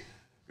shit.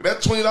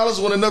 That $20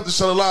 wasn't enough to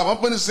show the live. I'm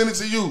finna send it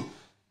to you.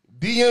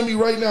 DM me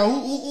right now.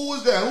 Who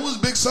is that? Who is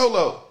Big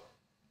Solo?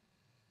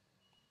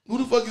 Who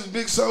the fuck is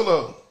Big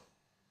Solo?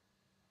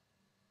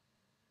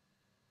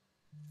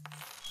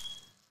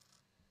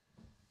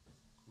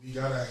 We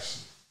got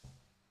action.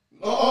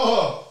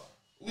 No,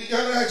 we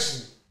got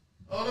action.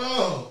 Hold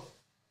on.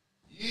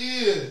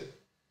 Yeah.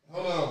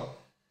 Hold on.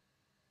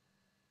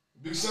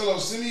 Big Solo,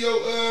 send me your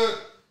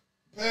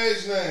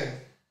page name.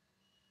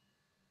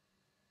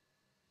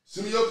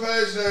 Send me your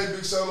page name,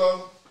 Big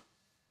Solo.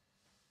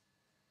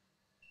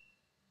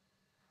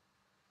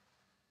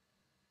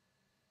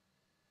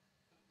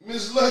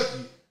 Miss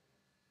Lucky.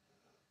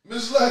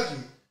 Miss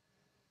Lucky.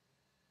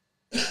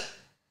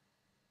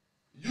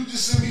 You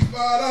just sent me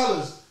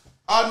 $5.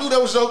 I knew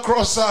that was your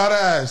cross-eyed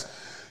eyes.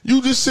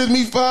 You just sent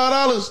me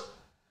 $5.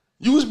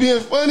 You was being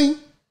funny?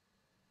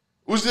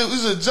 Was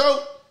it a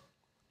joke?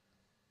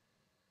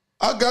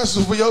 I got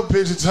some for your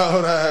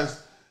pigeon-toed eyes.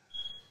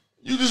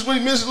 You just really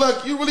Miss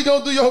Lucky. You really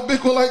gonna do your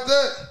big one like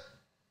that?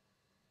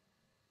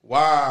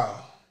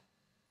 Wow.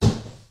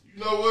 You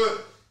know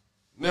what?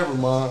 Never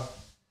mind.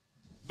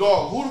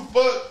 Dog, who the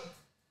fuck?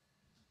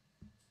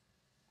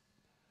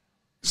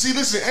 See,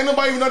 listen, ain't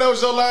nobody even know that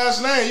was your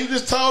last name. You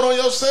just told on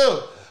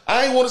yourself.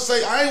 I ain't want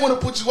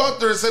to put you out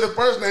there and say the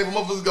first name, but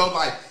motherfuckers go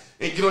like,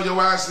 and get on your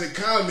ass in the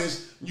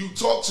comments, you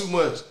talk too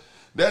much.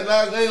 That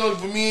last name only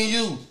for me and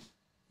you.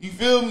 You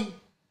feel me?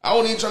 I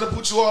wasn't even trying to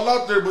put you all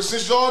out there, but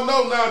since y'all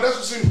know now, that's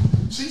what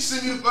she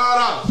sent me the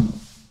 $5.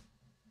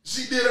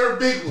 She did her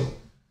big one.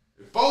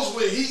 If folks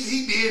went,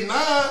 he did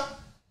 9.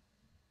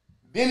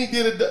 Then he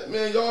did a,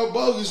 man, y'all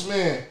bogus,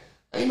 man.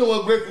 Ain't no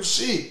ungrateful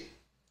shit.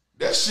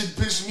 That shit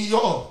pissed me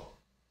off.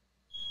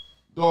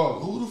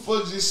 Dog, who the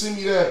fuck just sent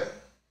me that?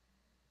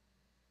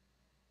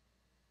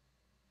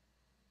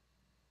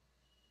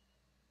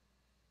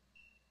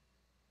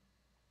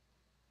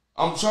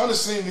 I'm trying to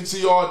send it to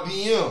y'all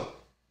DM.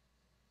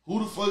 Who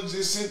the fuck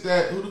just sent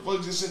that? Who the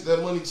fuck just sent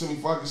that money to me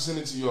if I can send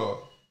it to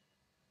y'all?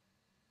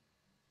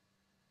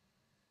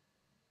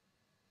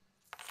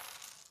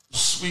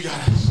 We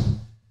got it.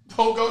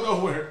 Don't go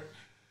nowhere.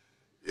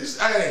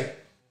 Hey,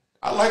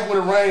 I like when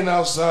it rain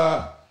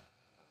outside.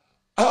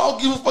 I don't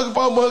give a fuck if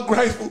I'm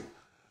ungrateful.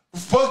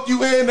 Fuck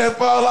you and that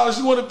 $5.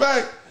 You want it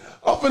back?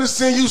 I'm finna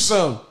send you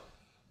some.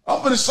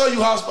 I'm finna show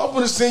you how. I'm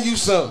finna send you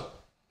some.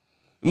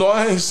 No,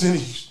 I ain't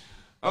sending you.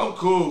 I'm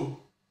cool.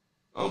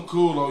 I'm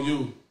cool on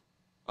you.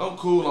 I'm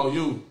cool on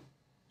you.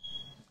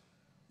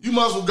 You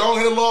might as well go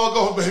ahead and log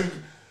on, baby.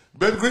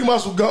 Baby Green might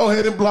as well go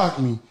ahead and block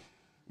me.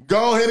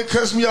 Go ahead and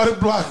cuss me out and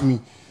block me.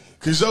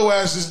 Cause your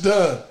ass is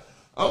done.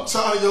 I'm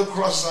tired of your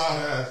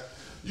cross-eyed ass.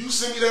 You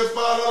send me that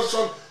 $5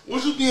 truck.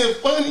 Was you being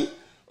funny?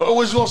 Or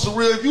was you on some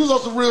real? If you was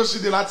on some real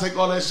shit, then I take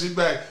all that shit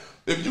back.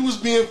 If you was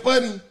being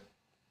funny,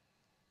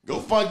 go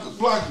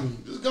block me.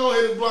 Just go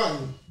ahead and block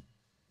me.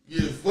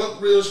 Yeah,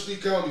 fuck Real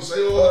Street Comedy.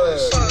 Say all that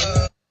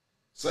shit.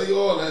 Say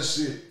all that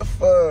shit.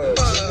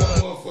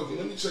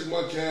 Let me check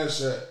my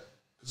Cash App.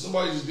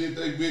 Somebody just did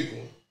that big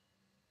one.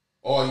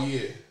 Oh,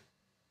 yeah.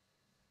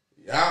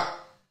 Yeah.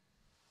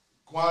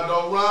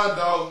 Quando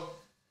Rondo.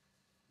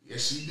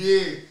 Yes, she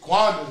did.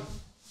 Quando.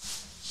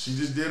 She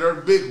just did her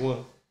big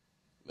one.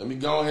 Let me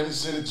go ahead and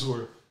send it to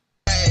her.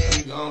 Let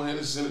me go ahead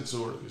and send it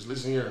to her. Just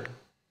listen here.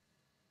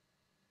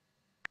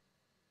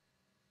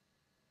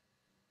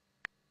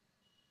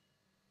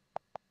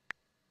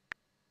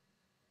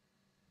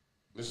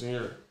 Listen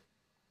here.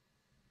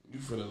 You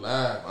finna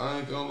laugh. I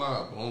ain't gonna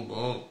lie. Boom,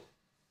 boom.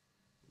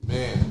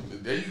 Man,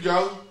 there you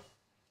go.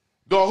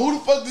 Dog, who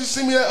the fuck just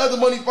sent me that other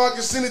money if I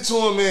can send it to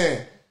him,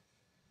 man?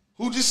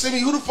 Who just sent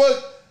me? Who the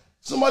fuck?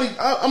 Somebody,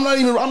 I'm not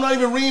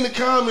even reading the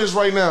comments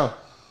right now.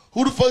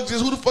 Who the fuck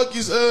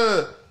is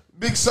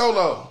Big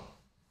Solo?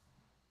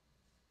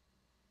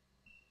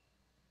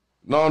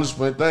 No, I'm just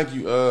playing. Thank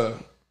you, to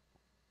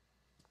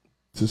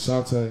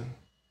Shantae.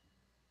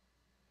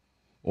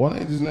 Why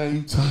ain't his name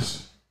you touch?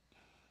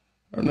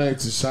 Her name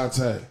to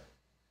Shantae.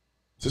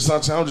 To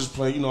Shantae, I'm just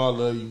playing. You know I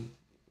love you.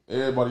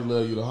 Everybody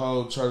love you. The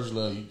whole church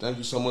love you. Thank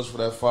you so much for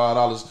that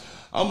 $5.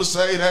 I'ma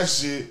say that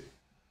shit.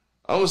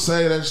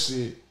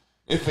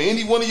 And for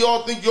any one of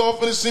y'all think y'all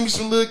finna send me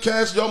some little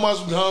cash, y'all might as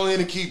well go ahead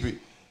and keep it.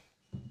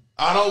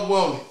 I don't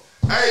want it.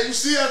 Hey, you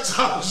see that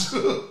time?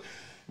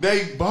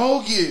 They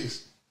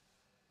bogus.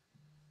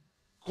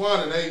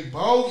 Quanta, they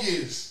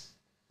bogus.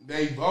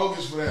 They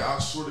bogus for that. I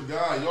swear to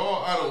God.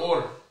 Y'all out of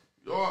order.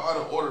 Y'all out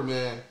of order,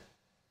 man.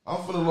 I'm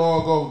finna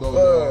log off,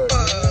 though.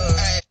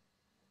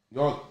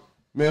 Y'all,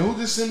 man, who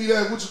just sent me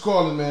that? What you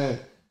calling, man?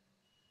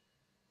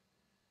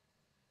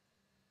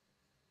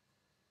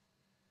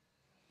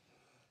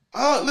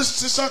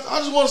 Listen, I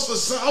just want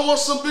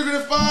something bigger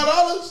than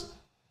 $5.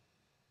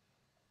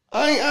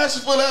 I ain't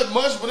asking for that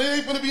much, but it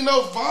ain't gonna be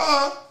no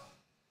 5.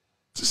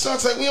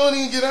 Shante, we don't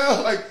even get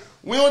out. Like,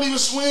 we don't even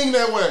swing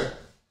that way.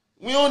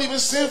 We don't even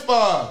send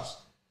 5s.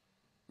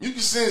 You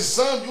can send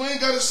some. You ain't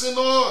gotta send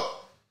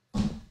all.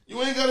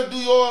 You ain't gotta do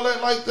all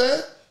that like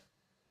that.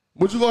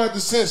 But you gonna have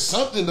to send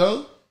something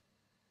though.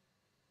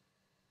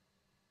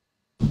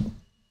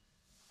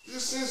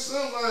 Just send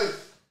something like.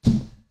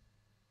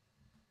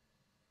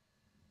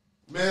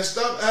 Man,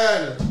 stop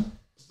adding her.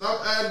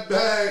 Stop adding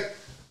bag.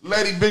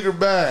 Lady Bigger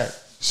Bag.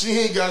 She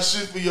ain't got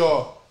shit for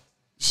y'all.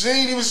 She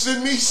ain't even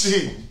sent me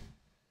shit.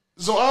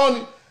 So I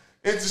don't.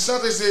 And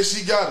Tashante said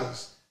she got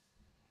us.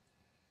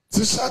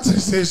 Tashante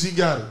said she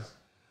got us.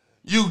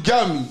 You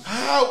got me.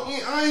 How?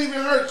 I ain't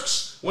even heard.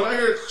 When I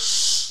heard,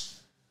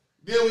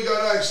 then we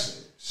got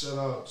action. Shout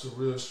out to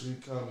Real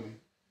Street Comedy.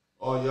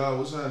 Oh, y'all,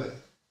 what's happening?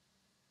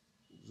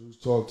 Zeus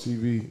Talk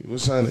TV.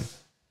 What's happening?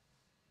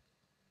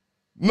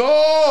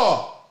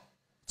 No!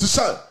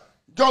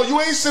 Yo,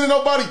 you ain't sending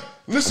nobody.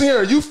 Listen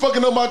here, you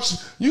fucking up my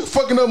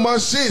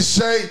shit,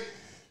 Shay.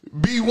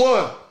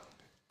 B1.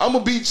 I'ma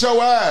beat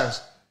your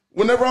ass.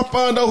 Whenever I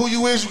find out who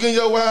you is, you get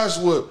your ass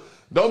whooped.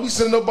 Don't be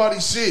sending nobody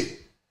shit.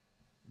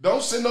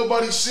 Don't send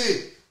nobody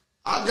shit.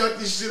 I got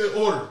this shit in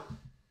order.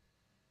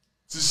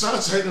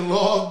 Tashante done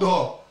logged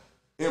off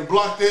and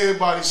blocked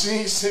everybody. She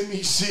ain't sent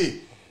me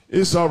shit.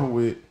 It's over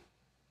with.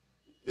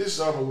 It's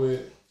over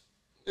with.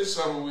 It's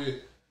over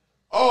with.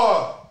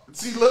 Oh,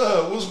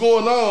 T-Love, what's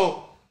going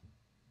on?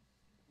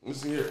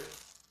 Listen here.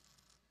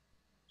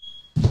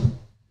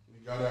 We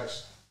got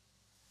action.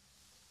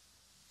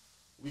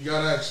 We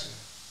got action.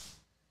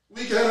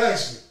 We got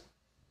action.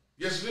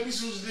 Yes, let me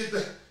see who just did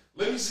that.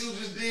 Let me see who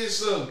just did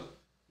something.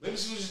 Let me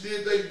see who just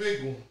did that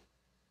big one.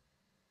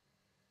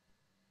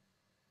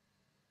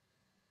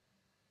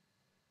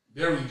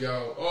 There we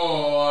go.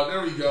 Oh,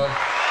 there we go.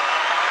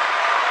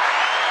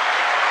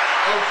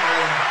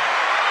 Okay.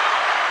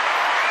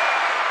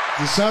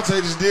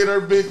 Tashante just did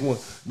her big one.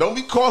 Don't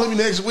be calling me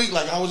next week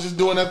like I was just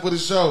doing that for the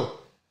show.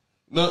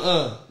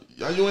 Nuh-uh.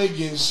 You ain't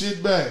getting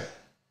shit back.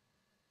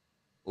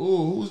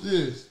 Ooh, who's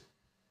this?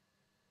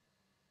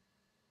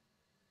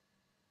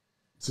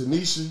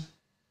 Tanisha.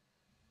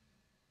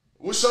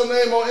 What's your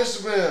name on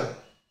Instagram?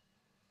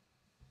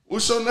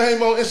 What's your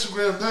name on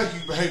Instagram? Thank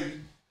you, baby.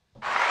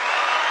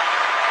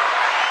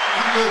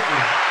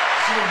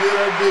 She done did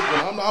her big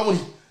one.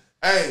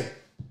 Hey,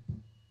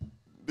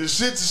 the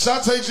shit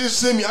Tashante just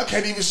sent me, I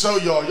can't even show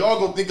y'all. Y'all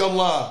gonna think I'm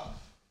lying.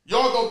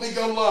 Y'all gonna think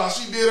I'm lying.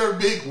 She did her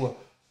big one.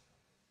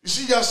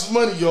 She got some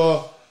money,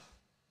 y'all.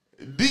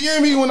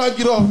 DM me when I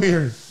get off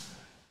here.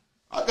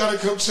 I gotta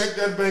come check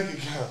that bank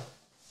account.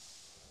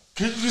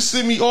 Can you just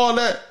send me all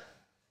that?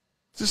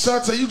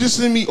 Tashante, you just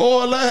send me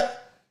all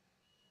that?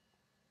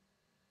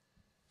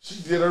 She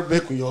did her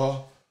big one,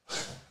 y'all.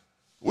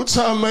 What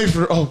time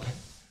Mayfair open?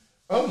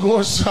 I'm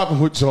going shopping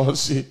with y'all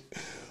shit.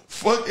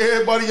 Fuck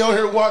everybody on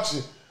here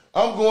watching.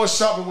 I'm going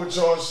shopping with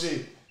y'all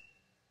shit.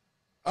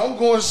 I'm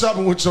going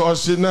shopping with y'all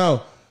shit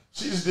now.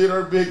 She just did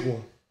her big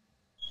one.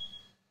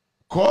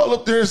 Call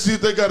up there and see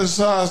if they got a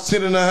size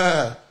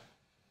 10.5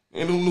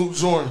 in them new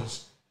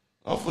Jordans.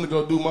 I'm finna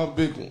go do my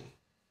big one.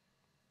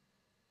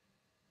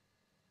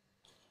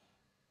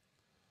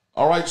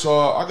 All right,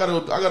 y'all. I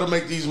gotta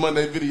make these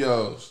Monday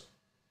videos.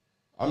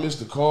 I missed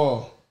the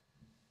call.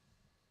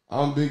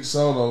 I'm Big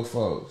Solo,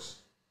 folks.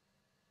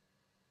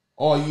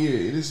 Oh,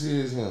 yeah, this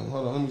is him.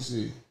 Hold on, let me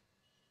see.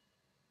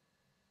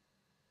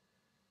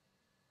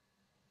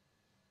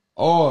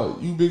 Oh,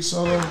 you Big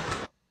Solo?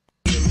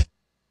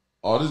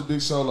 Oh, this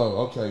Big Solo.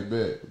 Okay,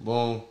 bet.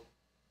 Boom.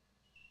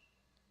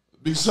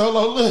 Big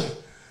Solo, look.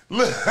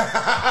 Look.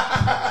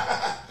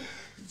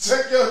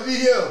 Check your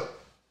DM.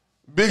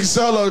 Big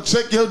Solo,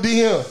 check your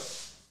DM.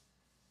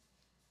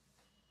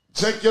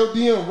 Check your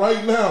DM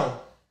right now.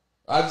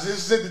 I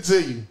just sent it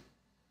to you.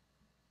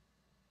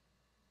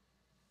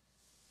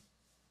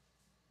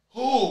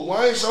 Who?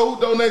 Why ain't show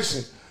who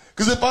donation?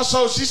 Because if I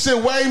show, she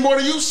sent way more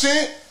than you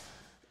sent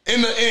in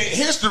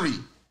history.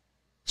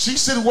 She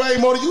sent way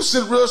more than you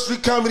sent Real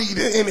Street Comedy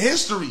in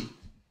history.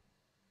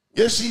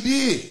 Yes, she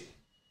did.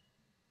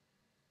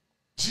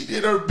 She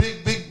did her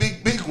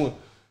big one.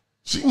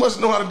 She must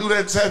know how to do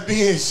that tap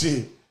in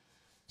shit.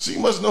 She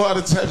must know how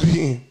to tap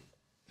in.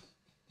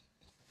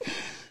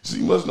 She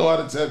must know how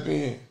to tap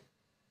in.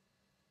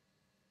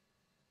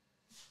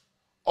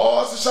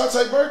 Oh, it's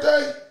Tashante's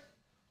birthday?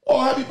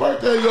 Oh, happy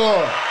birthday,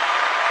 y'all.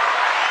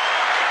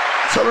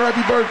 Tell her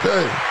happy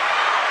birthday.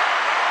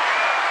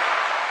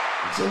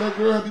 Tell that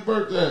girl happy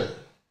birthday.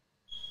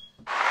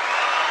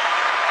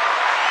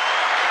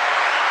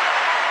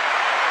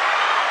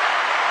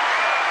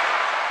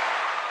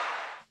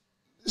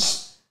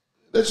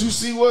 That you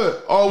see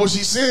what? Oh, what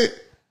she said?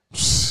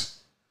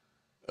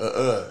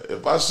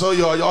 If I show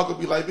y'all gonna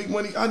be like, Big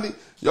Money,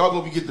 y'all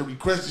gonna be getting the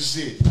requested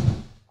shit.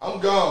 I'm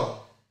gone.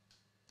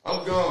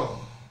 I'm gone.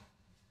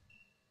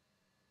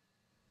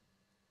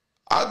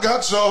 I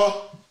got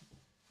y'all.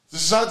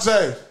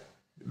 Shante,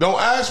 don't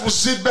ask for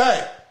shit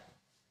back.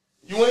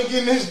 You ain't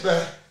getting this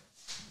back.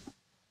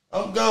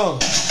 I'm gone.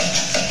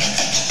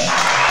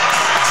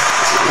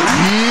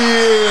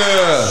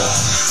 Yeah.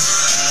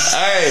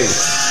 Hey,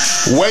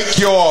 wake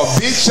your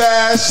bitch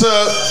ass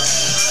up.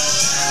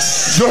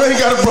 You ain't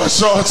gotta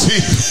brush your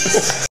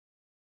teeth.